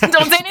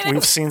 Don't say anything.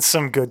 We've seen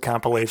some good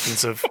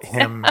compilations of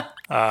him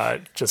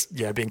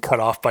being cut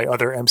off by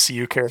other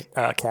MCU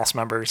cast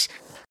members.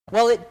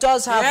 Well, it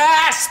does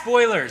have.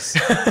 Spoilers.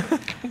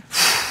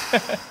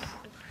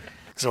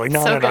 So like,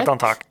 So no, good. don't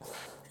talk.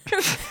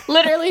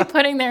 literally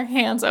putting their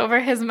hands over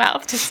his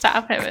mouth to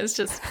stop him is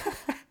just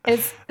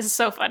it's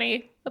so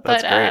funny. But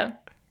That's great.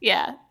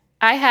 yeah,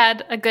 I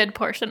had a good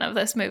portion of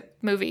this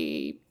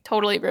movie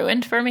totally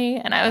ruined for me,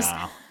 and I was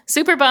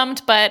super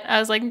bummed. But I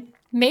was like,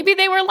 maybe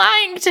they were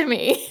lying to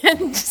me,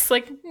 and just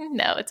like,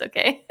 no, it's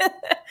okay.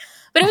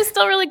 But it was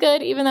still really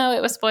good, even though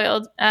it was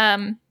spoiled.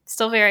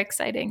 Still very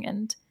exciting,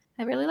 and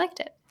I really liked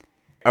it.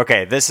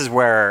 Okay, this is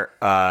where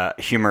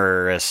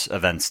humorous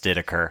events did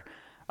occur.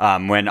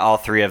 When all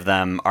three of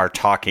them are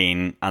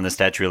talking on the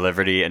Statue of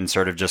Liberty and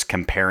sort of just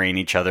comparing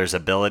each other's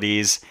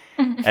abilities.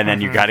 And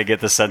then you got to get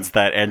the sense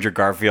that Andrew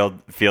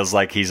Garfield feels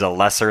like he's a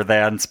lesser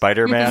than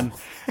Spider-Man.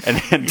 And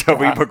then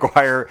Tobey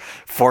Maguire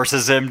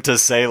forces him to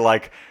say,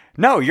 like,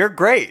 no, you're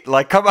great.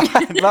 Like, come on.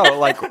 No,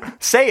 like,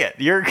 say it.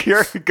 You're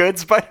a good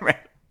Spider-Man.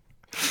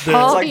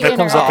 All like the that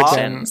comes up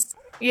again. interactions.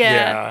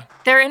 Yeah.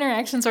 Their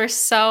interactions were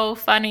so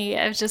funny.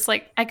 I was just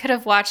like, I could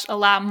have watched a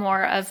lot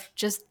more of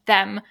just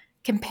them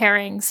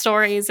comparing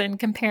stories and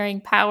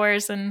comparing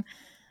powers, and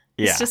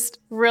it's just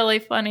really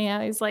funny how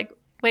he's like,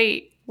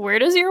 wait, where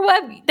does your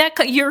web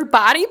your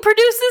body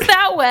produces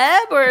that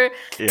web? Or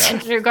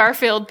Andrew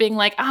Garfield being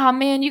like, oh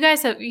man, you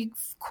guys have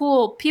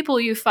cool people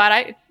you fought.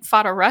 I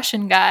fought a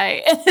Russian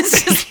guy.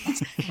 It's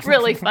just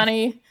really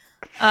funny.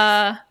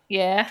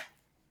 Yeah.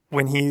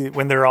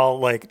 When they're all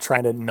like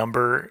trying to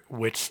number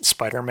which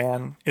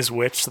Spider-Man is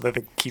which so that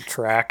they keep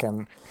track,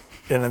 and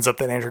it ends up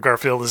that Andrew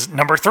Garfield is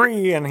number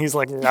 3, and he's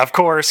like, yeah, of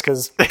course,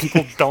 because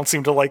people don't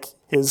seem to like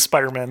his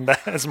Spider-Man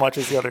as much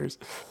as the others.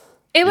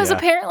 It was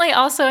apparently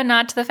also a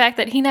nod to the fact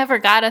that he never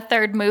got a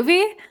third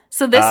movie,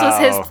 so this was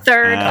his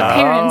third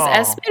appearance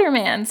as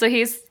Spider-Man. So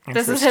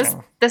this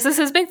is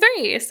his big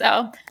 3. So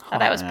I thought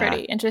that was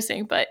pretty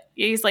interesting. But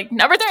he's like,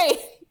 number 3,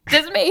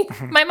 this is me,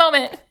 my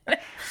moment.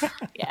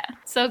 Yeah,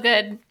 so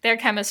good. Their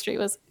chemistry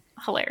was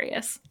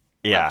hilarious.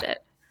 Yeah. Loved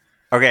it.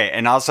 Okay,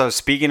 and also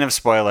speaking of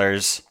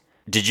spoilers,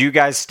 did you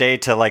guys stay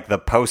to like the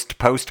post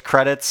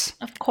credits?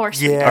 Of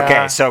course. Yeah.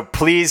 Okay, so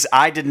please,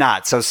 I did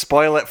not. So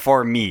spoil it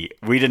for me.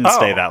 We didn't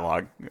stay that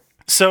long.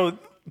 So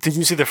did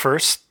you see the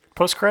first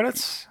post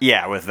credits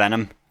Yeah, with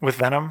Venom. with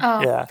Venom?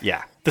 Oh. Yeah.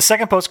 Yeah. The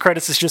second post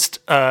credits is just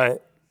a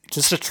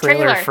trailer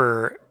Trailer.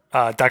 for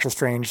Doctor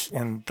Strange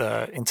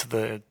into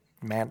the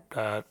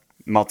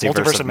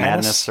Multiverse of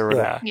Madness or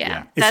whatever.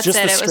 Yeah. It's That's it.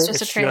 It was it's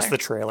just a trailer. just the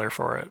trailer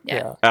for it.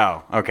 Yeah.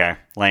 Yeah. Oh, okay.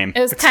 Lame.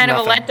 It was kind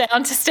of nothing. a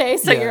letdown to stay,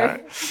 so Yeah. you're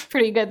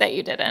pretty good that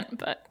you didn't.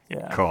 But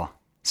Yeah. Cool.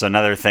 So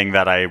another thing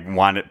that I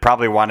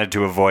probably wanted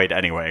to avoid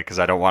anyway, because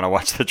I don't want to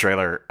watch the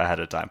trailer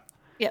ahead of time.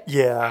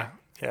 Yeah.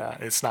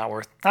 It's not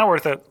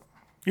worth it.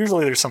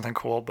 Usually there's something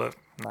cool, but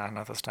nah,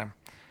 not this time.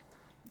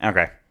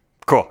 Okay.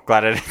 Cool.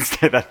 Glad I didn't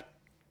stay that.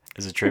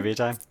 Is it trivia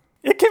time?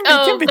 It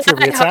can be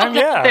trivia time,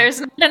 yeah.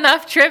 There's not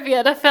enough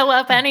trivia to fill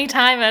up any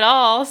time at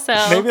all, so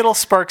Maybe it'll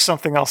spark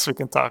something else we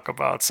can talk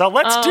about. So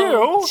let's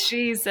do.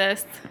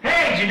 Jesus.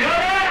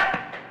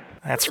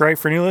 That's right.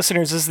 For new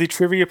listeners, this is the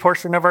trivia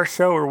portion of our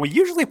show where we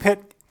usually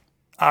pit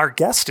our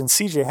guest and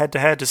CJ head to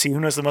head to see who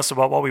knows the most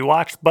about what we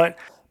watched. But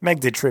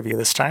Meg did trivia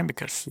this time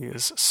because she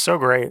is so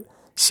great.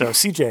 So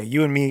CJ,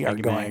 you and me are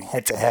going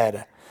head to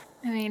head.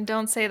 I mean,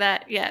 don't say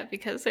that yet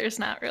because there's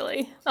not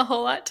really a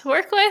whole lot to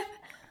work with.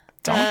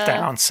 Don't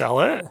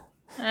downsell it.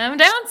 I'm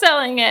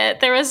downselling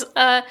it. There was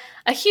a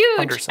huge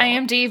Undersell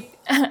IMDb.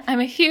 I'm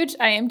a huge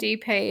IMDb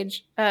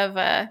page of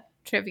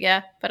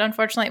trivia, but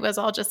unfortunately, it was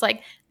all just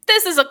like,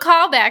 this is a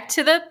callback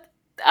to the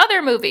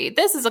other movie.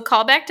 This is a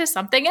callback to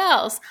something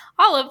else.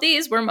 All of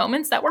these were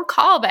moments that were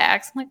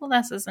callbacks. I'm like, well,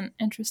 this isn't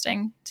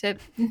interesting to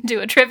do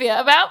a trivia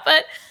about,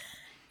 but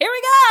here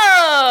we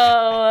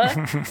go.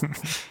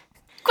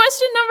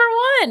 Question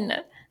number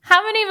 1.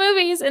 How many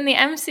movies in the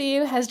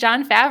MCU has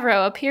Jon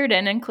Favreau appeared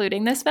in,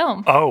 including this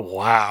film? Oh,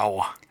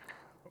 wow.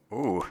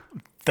 Ooh.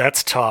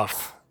 That's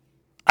tough.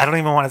 I don't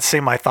even want to say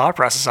my thought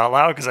process out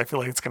loud because I feel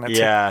like it's going to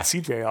take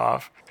CJ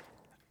off.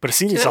 But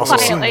CJ's it also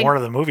seen quietly. more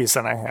of the movies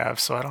than I have,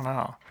 so I don't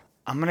know.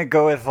 I'm going to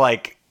go with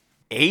like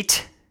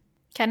 8.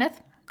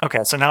 Kenneth?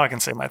 Okay, so now I can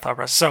say my thought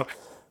process. So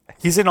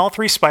he's in all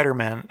 3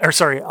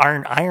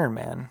 Iron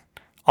Man,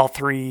 all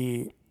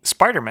 3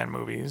 Spider-Man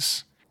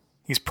movies.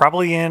 He's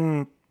probably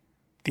in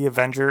the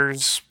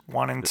Avengers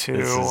 1 and 2.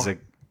 This is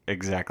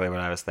exactly what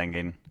I was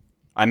thinking.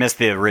 I missed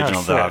the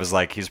original, though. shit. I was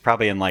like, he's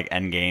probably in like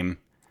Endgame.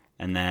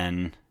 And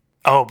then...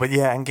 Oh, but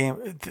yeah,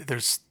 Endgame,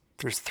 there's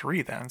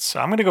 3 then. So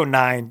I'm going to go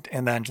 9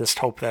 and then just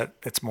hope that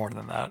it's more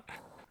than that.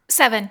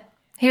 7.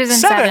 He was in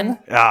 7.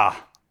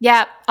 Ah,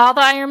 Yeah, all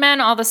the Iron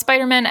Men, all the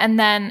Spider-Man, and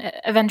then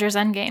Avengers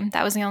Endgame.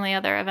 That was the only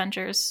other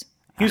Avengers.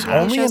 He was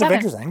only in shows up in-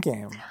 Avengers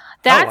Endgame.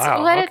 That's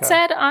wow, what it okay.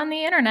 said on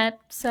the internet.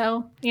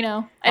 So,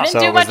 I didn't So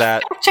do was much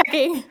that- fact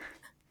checking.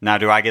 now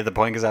do I get the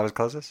point because I was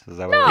closest? Is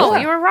that what No, it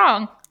is? you were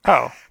wrong.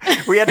 Oh,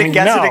 We had to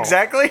guess No. it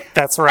exactly?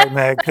 that's right,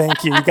 Meg.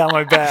 Thank you. You got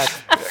my back.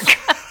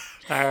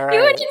 All right.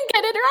 You didn't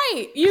get it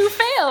right. You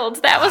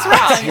failed. That was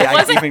wrong. Yeah, It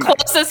wasn't even-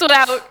 closest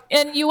without,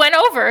 and you went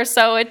over,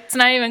 so it's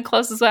not even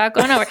closest without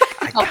going over.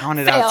 I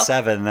counted fail. out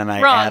 7, then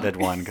I Wrong. added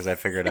 1 because I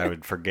figured I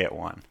would forget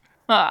 1.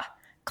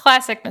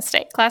 Classic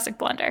mistake. Classic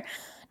blunder.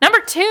 Number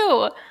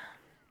 2.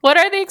 What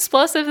are the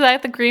explosives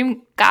that the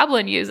Green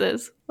Goblin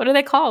uses? What are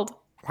they called?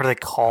 What are they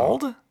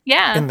called?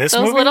 Yeah, In this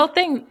those movie? little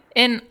things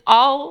in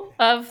all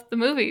of the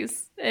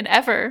movies and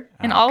ever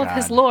in all of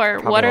his God. lore.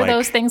 Probably What are like-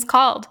 those things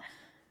called?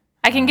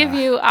 I can give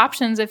you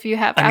options if you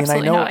have I mean,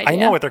 absolutely no idea. I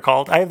know what they're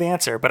called. I have the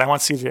answer, but I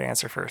want CJ to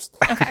answer first.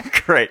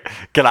 Great.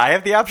 Can I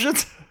have the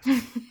options?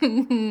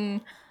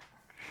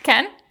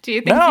 Ken, do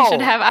you think No. you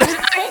should have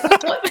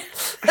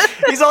options?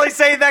 He's only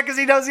saying that because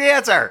he knows the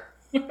answer.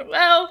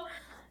 Well,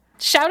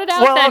 shout it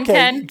out Well, then,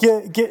 okay,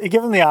 Ken.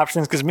 give him the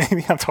options because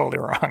maybe I'm totally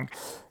wrong,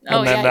 and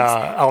Oh, then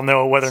yikes. I'll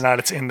know whether or not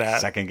it's in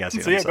that. Second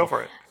guessing So yeah, himself. go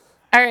for it.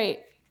 All right.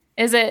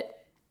 Is it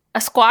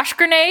a squash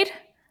grenade?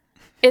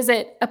 Is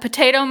it a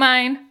potato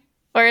mine?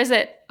 Or is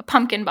it a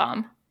pumpkin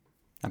bomb?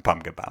 A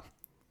pumpkin bomb.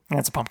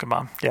 That's a pumpkin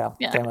bomb. Yeah,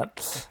 Yeah. damn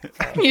it.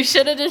 You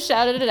should have just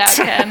shouted it out,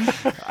 Ken.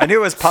 I knew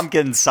it was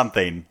pumpkin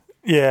something,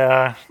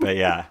 Yeah, but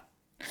yeah.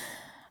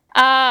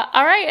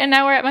 All right, and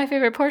now we're at my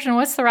favorite portion.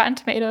 What's the Rotten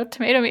Tomato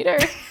meter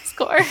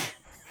score?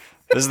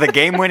 This is the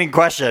game-winning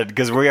question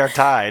because we are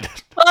tied.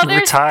 Well,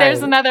 We're tied.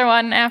 there's another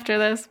one after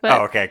this, but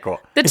Oh, okay, cool.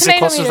 the is it tomato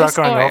close meter without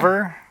going score.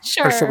 over?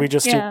 Sure. Or should we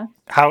just yeah.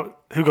 do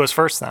who goes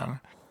first then?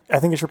 I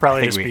think it should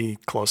probably think just we- be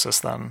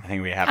closest then. I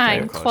think we have to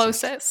I'm go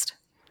closest. closest.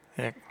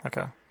 Yeah,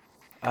 okay.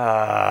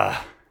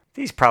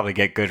 These probably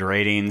get good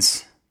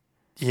ratings.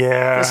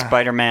 Yeah.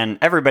 Spider-Man,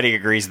 everybody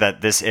agrees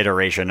that this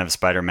iteration of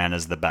Spider-Man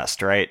is the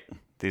best, right?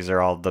 These are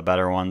all the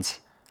better ones.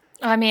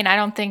 I mean, I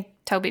don't think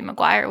Tobey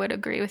Maguire would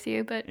agree with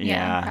you, but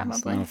yeah, Yeah,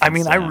 probably. no I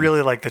mean, I offense to him.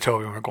 really like the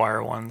Tobey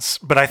Maguire ones,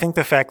 but I think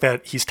the fact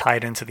that he's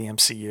tied into the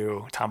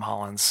MCU, Tom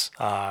Holland's,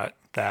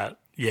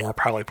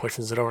 probably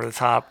pushes it over the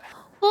top.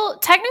 Well,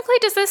 technically,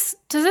 does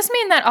this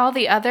mean that all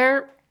the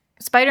other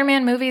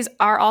Spider-Man movies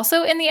are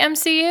also in the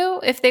MCU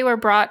if they were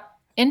brought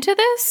into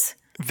this?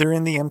 They're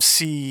in the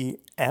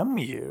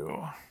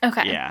MCMU.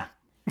 Okay, Yeah.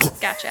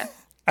 gotcha.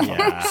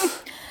 Yeah.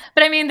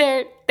 But I mean,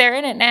 they're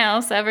in it now,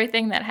 so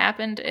everything that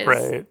happened is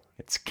Right,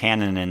 It's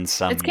canon in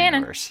some It's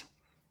canon. universe.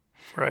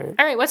 right.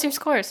 All right, what's your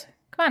scores?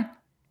 Come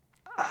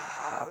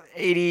on.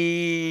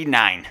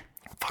 89.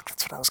 Fuck,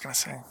 that's what I was going to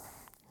say.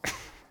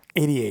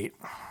 88.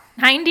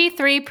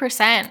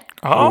 93%.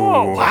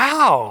 Oh,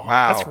 wow.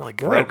 Wow. That's really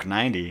good. Broke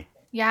 90.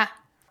 Yeah.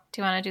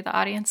 Do you want to do the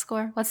audience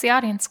score? What's the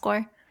audience score?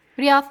 What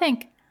do y'all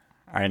think?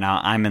 All right, now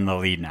I'm in the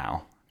lead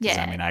now. Does Yeah.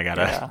 that mean I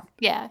gotta... Yeah.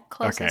 Yeah,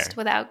 closest Okay.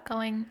 without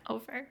going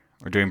over.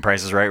 We're doing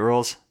Prices Right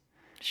rules?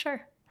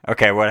 Sure.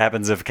 Okay, what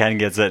happens if Ken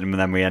gets it and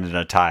then we end in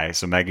a tie?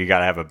 So, Meg, you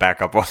gotta have a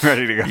backup one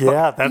ready to go.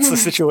 Yeah, that's the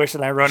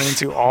situation I run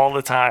into all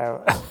the time.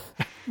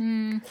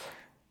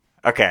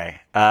 Okay,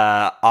 All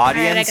right,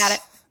 audience... I got it.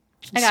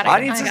 I got it.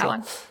 Audience I is- got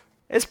one.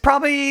 It's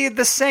probably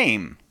the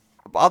same.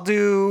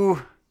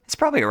 It's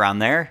probably around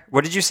there.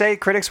 What did you say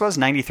critics was?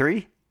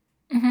 93?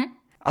 Mm-hmm.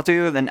 I'll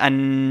do a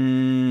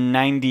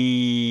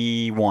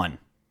 91.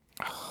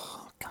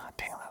 God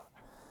damn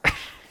it.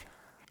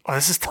 Oh,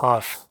 this is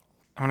tough.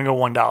 I'm going to go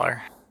 $1.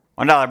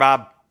 $1,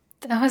 Bob.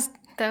 That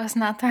was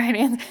not the right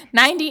answer.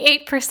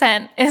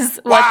 98% is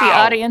what the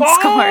Wow. audience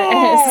score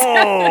is.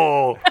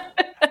 Oh!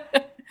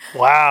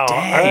 Wow. All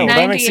right, well,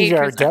 that makes you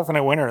our 98%.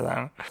 definite winner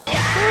then.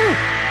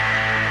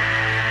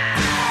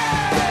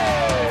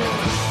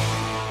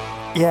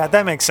 Yeah,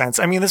 that makes sense.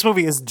 I mean, this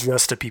movie is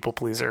just a people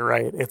pleaser,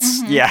 right?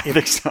 It's Mm-hmm. Yeah, I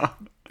think so.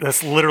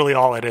 That's literally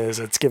all it is.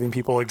 It's giving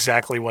people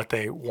exactly what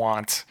they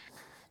want.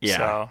 Yeah.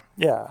 So,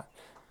 yeah.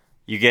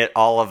 You get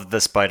all of the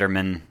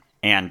Spider-Man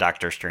and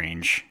Doctor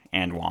Strange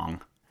and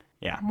Wong.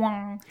 Yeah.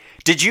 Wong.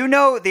 Did you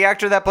know the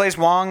actor that plays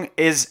Wong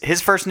his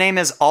first name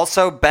is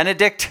also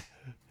Benedict?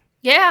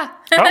 Yeah,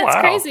 that's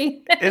wow.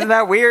 crazy. Isn't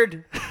that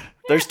weird?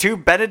 There's two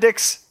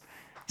Benedicts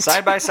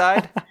side by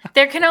side.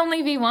 There can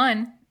only be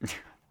one.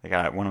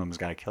 One of them's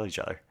got to kill each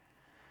other.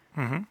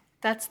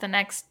 That's the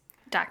next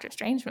Doctor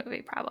Strange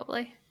movie,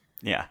 probably.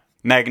 Yeah.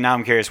 Meg, now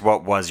I'm curious,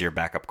 what was your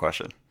backup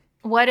question?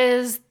 What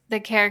is the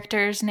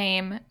character's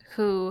name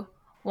who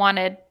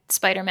wanted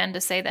Spider-Man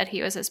to say that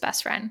he was his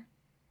best friend?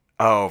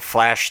 Oh,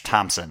 Flash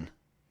Thompson.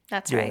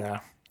 That's right. Yeah.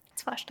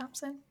 It's Flash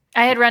Thompson.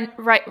 I had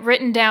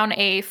written down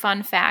a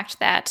fun fact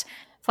that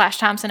Flash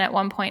Thompson at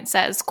one point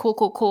says "cool,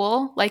 cool,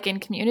 cool" like in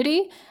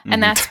Community,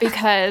 and that's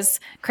because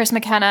Chris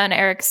McKenna and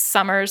Eric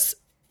Summers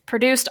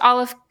produced all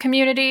of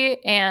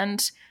Community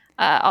and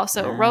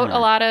also wrote a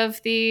lot of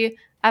the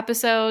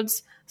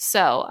episodes.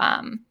 So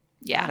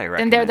yeah, God, I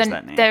and they're recognize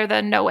that name. they're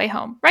the No Way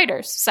Home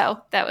writers. So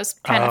that was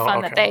kind of Oh,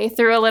 fun that okay. they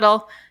threw a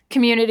little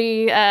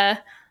Community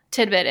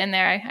tidbit in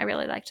there. I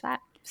really liked that.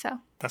 So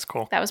That's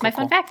cool. that was my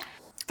fun fact.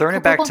 Throwing it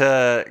Cool, back cool,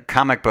 to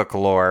comic book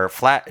lore,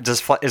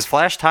 is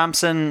Flash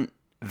Thompson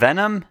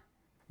Venom?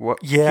 What,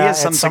 Yeah, he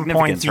has some at some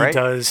point significance, he right?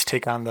 does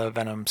take on the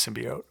Venom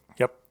symbiote.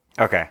 Yep.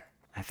 Okay.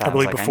 I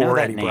believe know before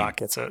that Eddie name. Brock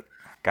gets it.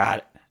 Got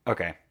it.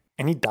 Okay.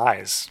 And he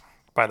dies,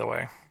 by the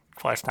way.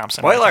 Flash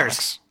Thompson. in the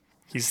Spoilers!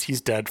 comics.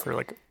 He's dead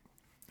for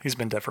he's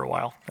been dead for a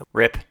while.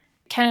 Rip.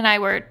 Ken and I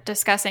were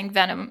discussing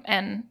Venom,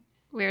 and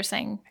we were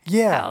saying,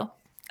 Yeah.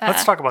 how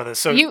Let's talk about this.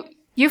 So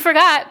you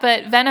forgot,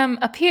 but Venom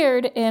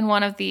appeared in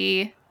one of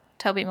the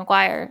Tobey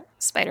Maguire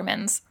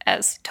Spider-Man's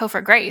as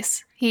Topher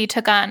Grace. He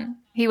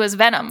was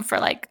Venom for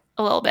like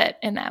a little bit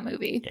in that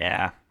movie.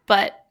 Yeah.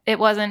 But it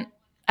wasn't,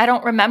 I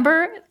don't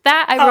remember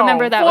that. I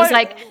remember that was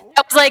like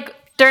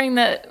during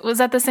was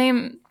that the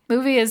same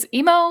movie as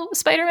Emo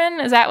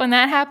Spider-Man? Is that when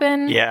that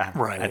happened? Yeah.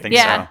 Right. I think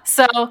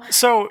so.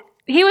 So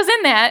He was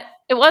in that.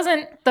 It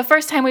wasn't the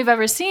first time we've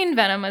ever seen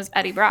Venom as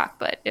Eddie Brock,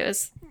 but it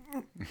was,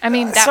 I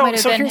mean, that might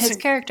have been his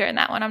character in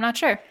that one. I'm not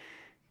sure.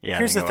 Yeah.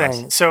 here's the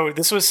thing. So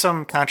this was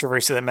some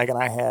controversy that Meg and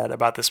I had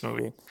about this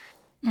movie.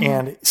 Mm-hmm.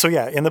 And so,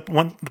 yeah, in the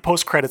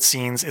post-credit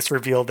scenes, it's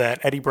revealed that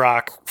Eddie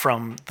Brock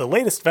from the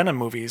latest Venom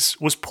movies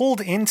was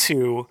pulled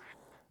into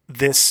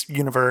this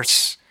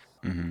universe,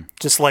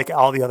 just like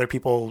all the other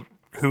people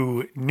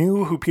who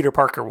knew who Peter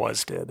Parker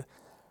was did.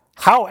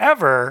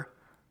 However,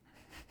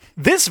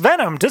 this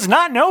Venom does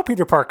not know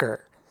Peter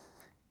Parker.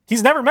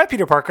 He's never met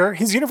Peter Parker.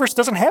 His universe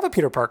doesn't have a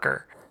Peter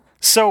Parker.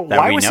 So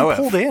why was he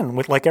pulled in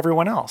with like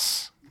everyone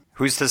else?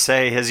 Who's to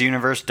say his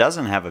universe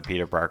doesn't have a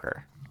Peter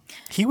Parker?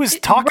 He was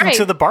talking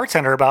to the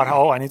bartender about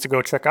how, I need to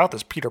go check out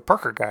this Peter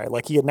Parker guy.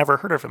 Like he had never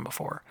heard of him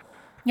before.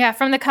 Yeah,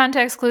 from the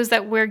context clues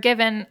that we're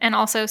given and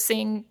also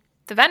seeing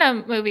the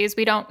Venom movies,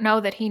 we don't know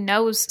that he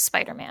knows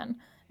Spider-Man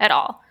at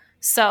all.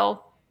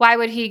 So why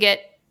would he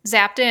get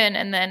zapped in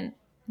and then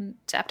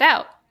zapped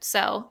out?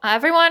 So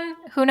everyone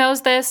who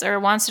knows this or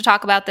wants to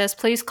talk about this,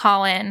 please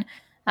call in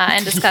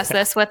and discuss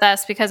this with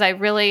us, because I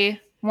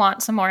really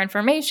want some more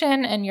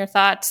information and your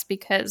thoughts,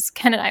 because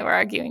Ken and I were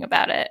arguing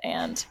about it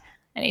and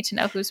I need to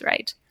know who's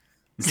right.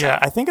 So. Yeah,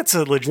 I think it's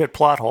a legit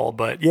plot hole,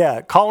 but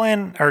yeah, call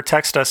in or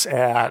text us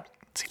at,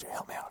 CJ,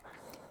 help me out.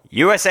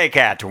 USA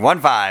Cat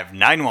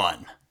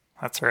 1591.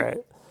 That's right.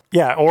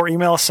 Yeah, or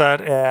email us at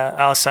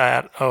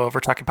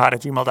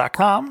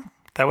overtalkingpod@gmail.com.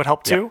 That would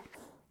help too. Yep.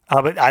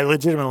 But I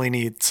legitimately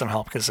need some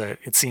help because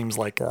it seems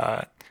like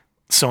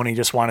Sony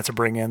just wanted to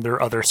bring in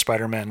their other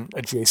Spider-Man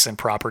adjacent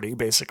property,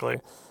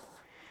 basically.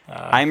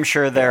 I'm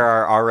sure there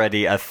are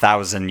already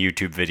 1,000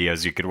 YouTube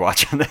videos you could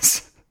watch on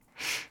this.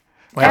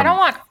 Well, I don't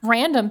want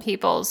random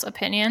people's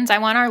opinions. I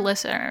want our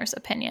listeners'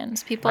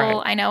 opinions.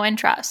 People I know and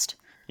trust.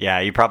 Yeah,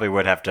 you probably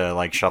would have to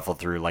like shuffle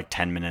through like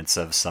 10 minutes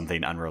of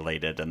something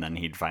unrelated, and then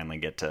he'd finally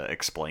get to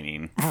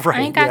explaining. Right.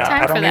 I ain't got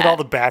time I don't for need that. all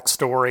the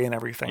backstory and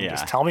everything. Yeah.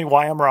 Just tell me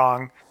why I'm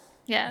wrong.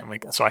 Yeah,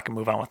 So I can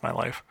move on with my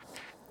life.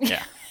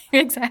 Yeah.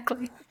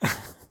 exactly.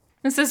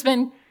 This has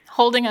been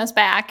holding us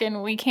back,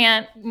 and we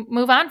can't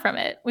move on from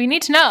it. We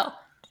need to know.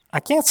 I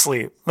can't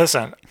sleep.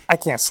 Listen, I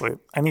can't sleep.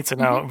 I need to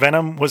know. Mm-hmm.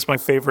 Venom was my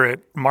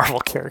favorite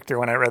Marvel character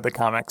when I read the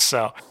comics.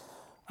 So,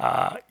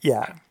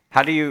 yeah.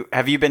 Have you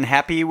been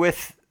happy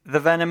with the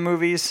Venom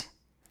movies?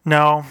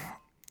 No.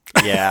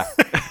 Yeah.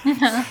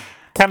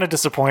 Kind of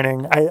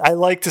disappointing. I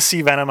like to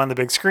see Venom on the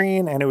big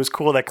screen, and it was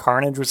cool that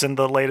Carnage was in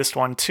the latest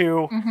one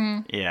too. Mm-hmm.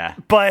 Yeah.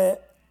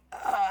 But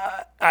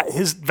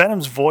his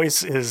Venom's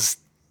voice is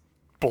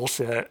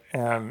bullshit,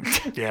 and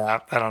yeah,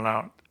 I don't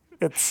know.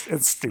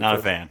 It's stupid. Not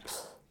a fan.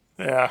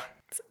 Yeah.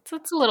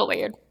 It's a little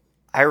weird.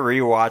 I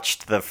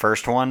rewatched the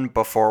first one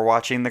before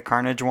watching the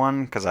Carnage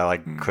one because I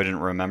couldn't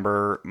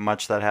remember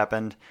much that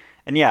happened.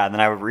 And yeah, then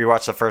I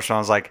rewatched the first one. I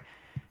was like,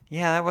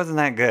 yeah, that wasn't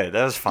that good.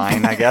 That was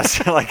fine, I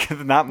guess. Like,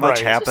 not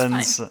much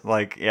happens.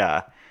 Like,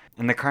 yeah.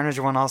 And the Carnage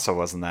one also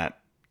wasn't that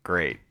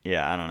great.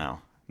 Yeah, I don't know.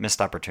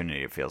 Missed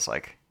opportunity, it feels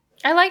like.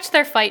 I liked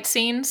their fight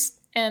scenes,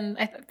 and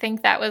I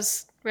think that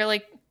was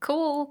really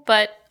cool.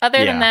 But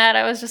other than that,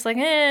 I was just like,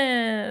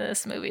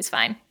 this movie's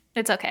fine.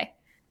 It's okay.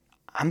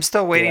 I'm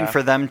still waiting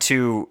for them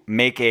to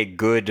make a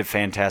good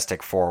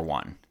Fantastic Four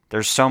one.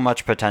 There's so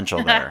much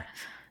potential there.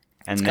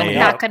 And they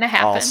not gonna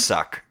happen. all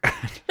suck.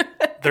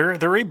 They're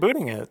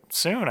rebooting it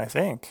soon, I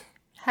think.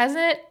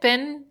 Hasn't it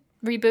been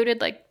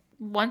rebooted like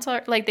once?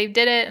 Or like they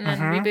did it and then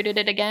rebooted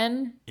it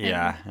again?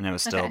 Yeah, and it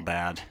was still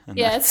bad. And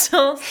Yeah, it's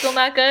still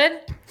not good.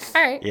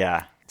 All right.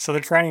 yeah. So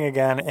they're trying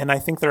again, and I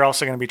think they're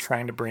also going to be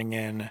trying to bring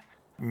in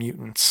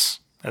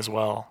mutants as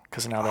well,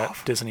 because now that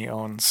Disney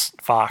owns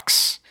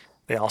Fox,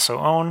 they also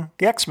own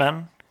the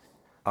X-Men.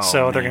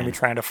 So they're going to be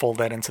trying to fold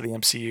that into the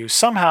MCU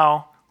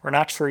somehow. We're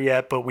not sure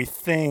yet, but we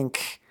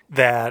think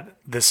that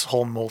this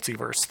whole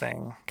multiverse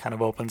thing kind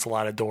of opens a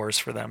lot of doors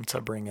for them to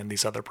bring in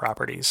these other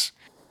properties.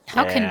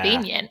 How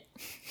convenient.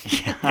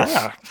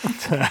 Yeah,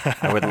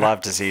 I would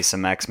love to see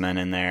some X-Men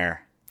in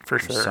there. for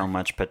There's sure. so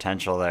much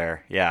potential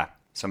there. Yeah,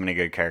 so many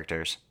good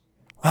characters.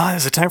 Well,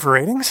 is it time for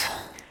ratings?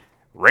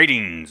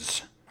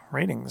 Ratings.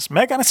 Ratings.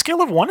 Meg, on a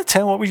scale of 1 to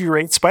 10, what would you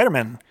rate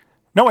Spider-Man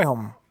No Way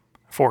Home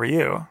for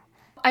you?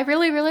 I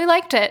really, really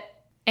liked it.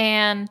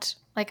 And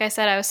like I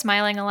said, I was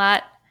smiling a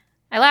lot.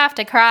 I laughed,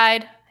 I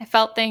cried, I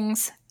felt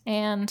things,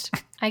 and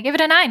I give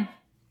it a 9.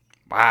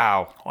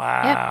 Wow.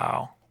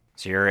 Wow.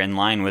 So you're in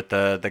line with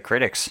the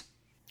critics,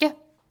 Yeah.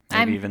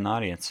 maybe I'm even the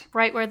audience.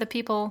 right where the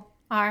people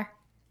are.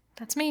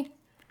 That's me.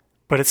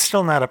 But it's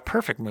still not a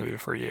perfect movie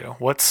for you.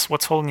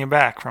 What's holding you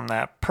back from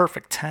that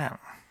perfect 10?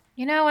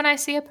 You know, when I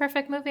see a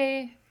perfect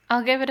movie,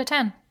 I'll give it a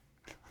 10.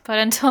 But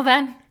until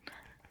then,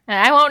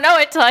 and I won't know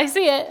it till I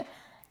see it.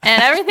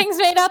 And everything's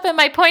made up and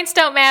my points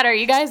don't matter.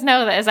 You guys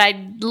know this.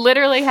 I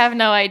literally have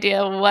no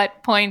idea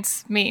what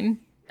points mean.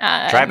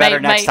 Try better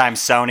next time,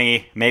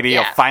 Sony. Maybe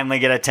you'll finally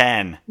get a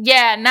 10.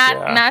 Yeah,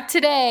 not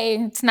today.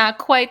 It's not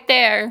quite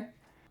there.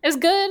 It's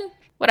good.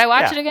 Would I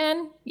watch it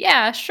again?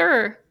 Yeah,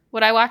 sure.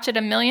 Would I watch it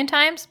a million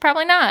times?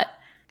 Probably not.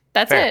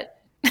 That's Fair.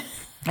 it.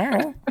 All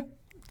right.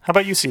 How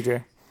about you,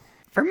 CJ?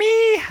 For me,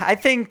 I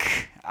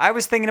think I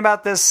was thinking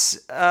about this.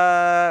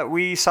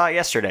 We saw it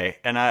yesterday,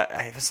 and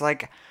I was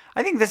like,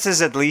 I think this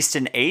is at least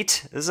an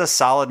 8. This is a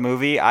solid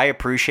movie. I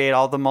appreciate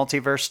all the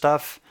multiverse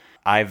stuff.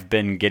 I've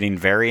been getting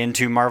very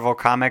into Marvel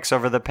Comics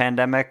over the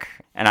pandemic,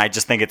 and I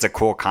just think it's a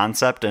cool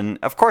concept. And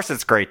of course,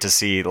 it's great to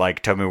see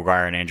like Tobey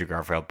Maguire and Andrew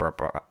Garfield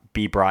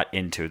be brought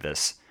into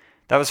this.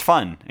 That was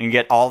fun, and you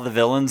get all the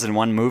villains in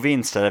one movie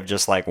instead of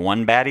just like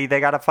one baddie they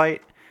got to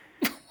fight.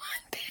 One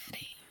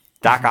baddie.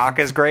 Doc Ock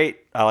is great.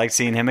 I like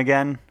seeing him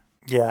again.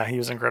 Yeah, he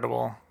was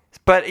incredible.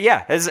 But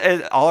yeah, it's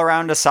all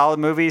around a solid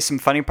movie. Some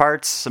funny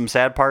parts, some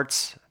sad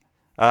parts.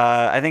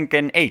 I think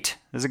an 8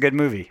 is a good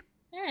movie.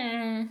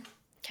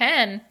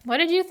 Ken, what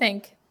did you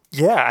think?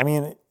 Yeah, I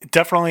mean,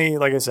 definitely,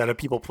 like I said, a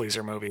people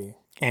pleaser movie.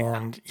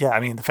 And yeah, I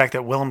mean, the fact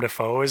that Willem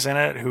Dafoe is in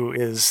it, who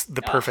is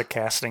the perfect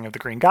casting of the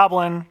Green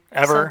Goblin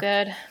ever. So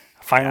good.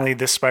 Finally,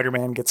 this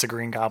Spider-Man gets a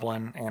Green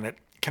Goblin, and it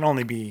can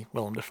only be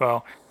Willem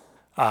Dafoe.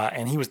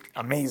 And he was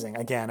amazing,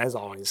 again, as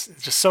always.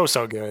 It's just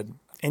so good.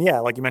 And yeah,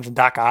 like you mentioned,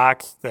 Doc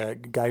Ock, the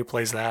guy who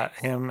plays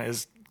him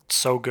is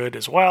so good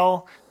as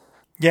well.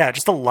 Yeah,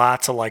 just a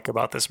lot to like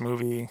about this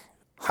movie.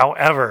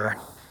 However,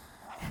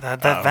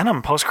 that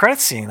Venom post-credit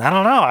scene, I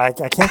don't know. I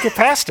can't get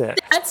past it.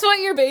 That's what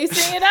you're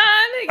basing it on?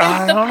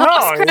 I The don't know.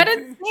 post-credit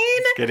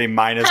scene? Getting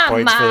minus Come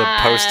points for the on.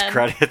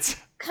 post-credits.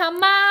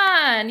 Come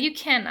on. You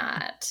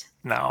cannot.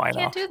 No, I know.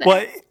 Can't do that.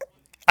 Well,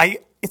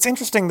 it's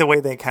interesting the way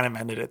they kind of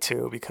ended it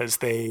too, because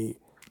they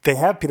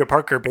have Peter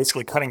Parker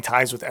basically cutting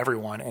ties with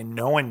everyone, and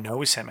no one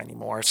knows him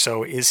anymore.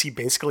 So is he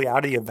basically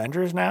out of the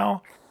Avengers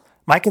now?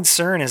 My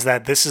concern is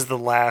that this is the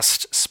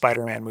last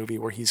Spider-Man movie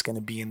where he's going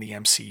to be in the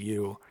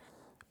MCU,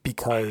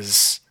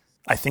 because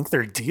I think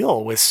their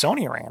deal with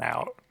Sony ran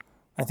out.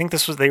 I think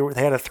this was they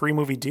had a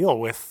 3-movie deal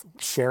with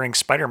sharing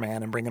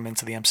Spider-Man and bring him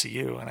into the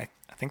MCU, and I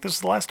think this is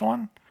the last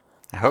one.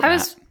 I hope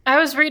not. I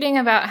was reading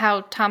about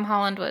how Tom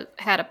Holland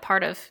had a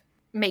part of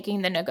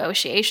making the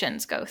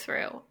negotiations go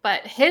through,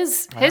 but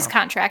his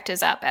contract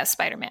is up as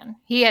Spider-Man.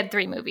 He had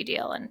 3-movie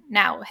deal, and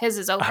now his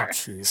is over. Oh,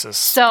 Jesus.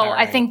 So All I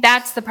right. think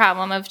that's the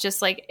problem of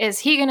just like, is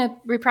he going to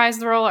reprise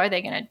the role? Are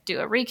they going to do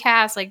a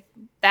recast? Like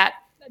that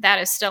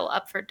is still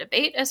up for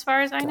debate as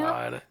far as I know.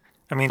 God.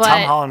 I mean, But-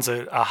 Tom Holland's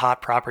a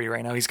hot property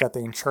right now. He's got the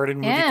Uncharted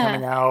movie Yeah.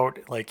 coming out.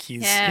 Like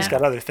he's Yeah.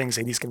 got other things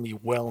that he's going to be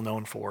well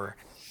known for.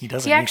 He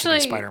doesn't He need actually-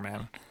 to be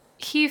Spider-Man.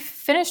 He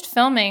finished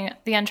filming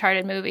the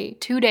Uncharted movie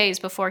 2 days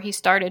before he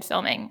started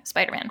filming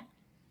Spider-Man.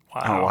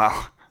 Wow. Oh,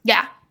 wow.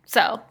 Yeah,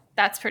 so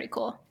that's pretty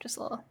cool. Just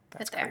a little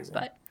bit there, crazy.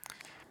 but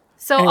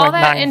so Anyway, all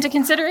that 9. into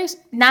consideration.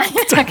 9.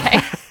 Okay.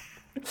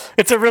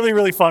 It's a really,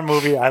 really fun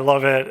movie. I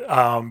love it.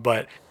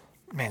 But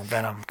man,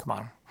 Venom, come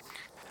on.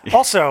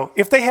 Also,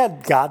 if they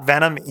had got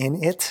Venom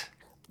in it,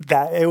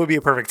 it would be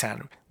a perfect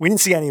 10. We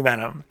didn't see any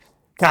Venom.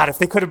 God, if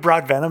they could have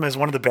brought Venom as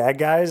one of the bad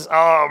guys,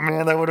 oh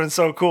man, that would have been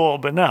so cool.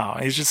 But no,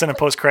 he's just in a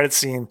post-credit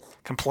scene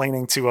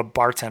complaining to a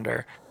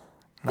bartender.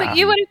 But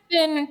you would have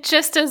been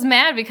just as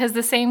mad because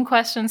the same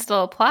question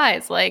still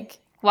applies. Like,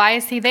 why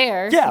is he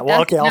there? Yeah, He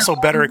well, doesn't okay, also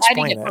know. better I'm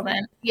hiding explain from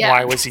it. Yeah.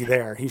 Why was he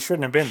there? He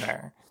shouldn't have been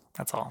there.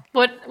 That's all.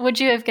 What would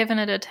you have given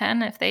it a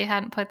 10 if they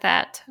hadn't put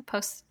that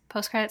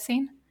post-credit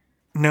scene?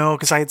 No,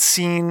 because I had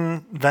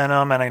seen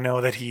Venom, and I know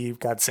that he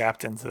got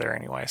zapped into there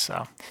anyway,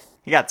 so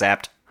He got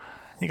zapped.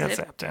 he got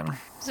Zip. zapped in.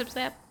 Zip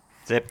zap.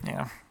 Zip.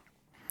 Yeah.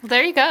 Well,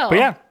 there you go. But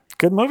yeah,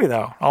 good movie,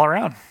 though, all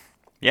around.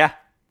 Yeah.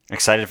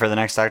 Excited for the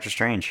next Doctor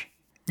Strange.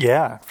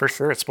 Yeah, for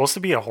sure. It's supposed to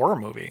be a horror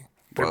movie.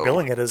 They're Whoa.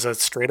 billing it as a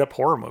straight-up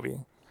horror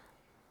movie.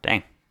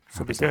 Dang.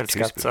 Should be good.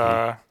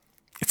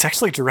 It's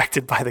actually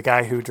directed by the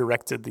guy who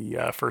directed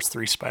the first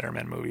 3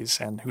 Spider-Man movies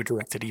and who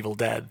directed Evil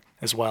Dead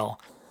as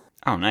well.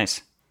 Oh,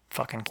 nice.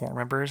 Fucking can't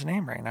remember his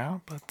name right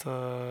now, but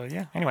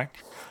yeah. Anyway,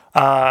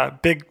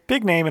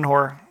 big name in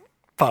horror.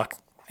 Fuck.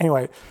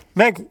 Anyway,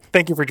 Meg,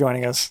 thank you for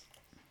joining us.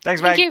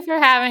 Thanks, Meg. Thank you for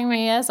having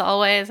me. As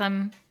always,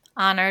 I'm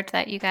honored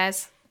that you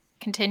guys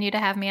continue to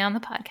have me on the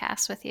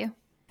podcast with you.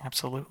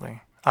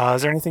 Absolutely.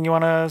 Is there anything you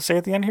want to say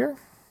at the end here?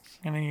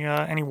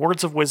 Any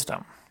words of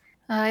wisdom?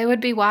 It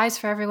would be wise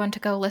for everyone to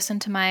go listen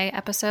to my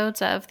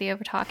episodes of the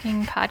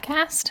Overtalking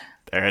podcast.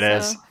 There it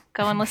is. So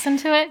go and listen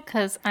to it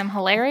because I'm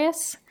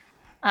hilarious.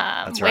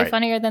 That's Way right.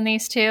 funnier than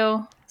these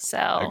two.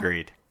 So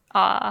Agreed.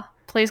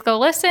 please go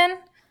listen.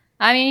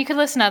 I mean, you could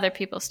listen to other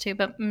people's too,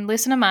 but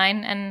listen to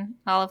mine and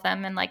all of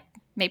them and like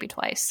maybe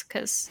twice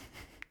because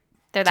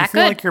they're Do you that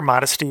feel good. like your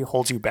modesty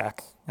holds you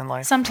back in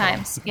life?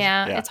 Sometimes,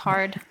 yeah, Yeah. it's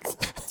hard.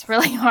 It's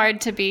really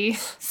hard to be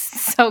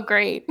so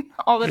great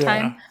all the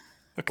time.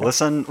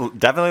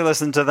 Definitely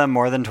listen to them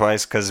more than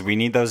twice because we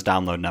need those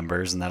download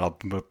numbers and that'll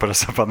put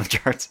us up on the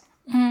charts.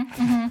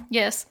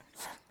 Yes.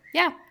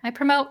 Yeah, I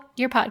promote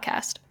your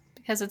podcast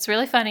because it's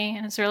really funny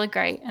and it's really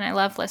great, and I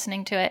love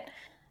listening to it,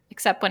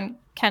 except when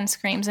Ken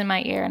screams in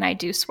my ear and I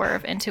do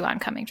swerve into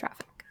oncoming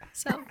traffic.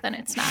 So then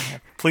it's not.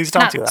 Please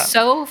don't not do that.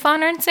 So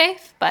fun and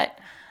safe, but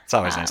It's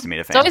always nice to meet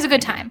a fan. It's always a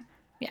good time.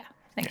 Yeah.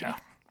 Thank you.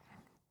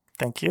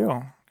 Thank you.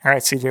 All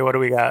right, CJ, what do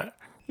we got?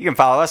 You can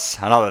follow us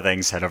on all the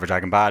things at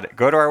OverTalkingPod.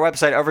 Go to our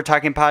website,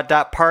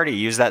 overtalkingpod.party.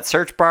 Use that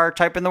search bar,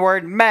 type in the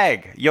word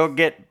Meg. You'll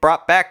get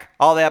brought back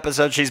all the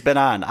episodes she's been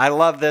on. I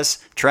love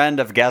this trend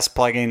of guests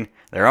plugging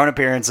their own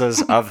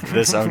appearances of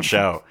this own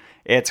show.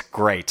 It's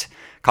great.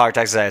 Call or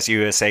text us at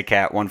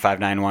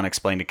USACat1591.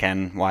 Explain to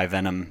Ken why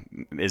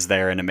Venom is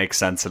there and it makes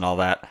sense and all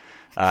that.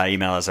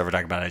 Email us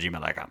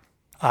overtalkingpod@gmail.com.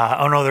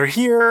 Oh no, they're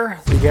here.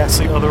 The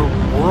ghastly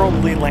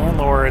otherworldly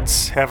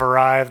landlords have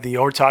arrived. The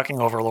Overtalking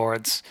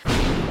overlords.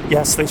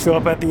 Yes, they show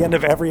up at the end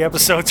of every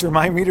episode to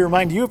remind me to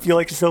remind you. If you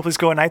like the show, please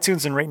go on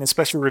iTunes and rate and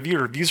especially review.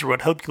 Reviews are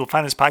what help people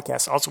find this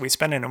podcast. Also, we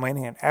spend no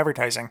money on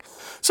advertising.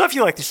 So if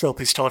you like the show,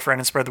 please tell a friend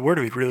and spread the word.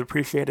 We'd really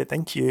appreciate it.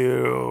 Thank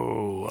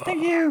you.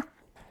 Thank you.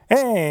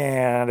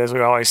 And as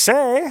we always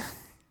say,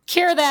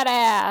 Cure that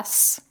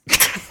ass.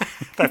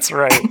 that's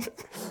right.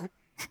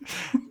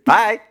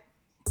 Bye.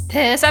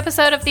 This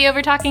episode of the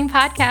Overtalking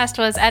Podcast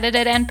was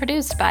edited and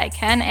produced by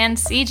Ken and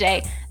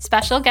CJ.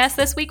 Special guest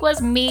this week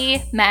was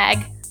me, Meg,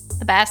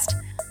 the best.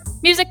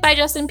 Music by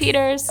Justin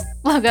Peters.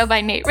 Logo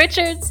by Nate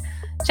Richards.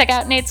 Check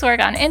out Nate's work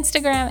on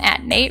Instagram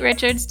at Nate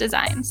Richards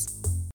Designs.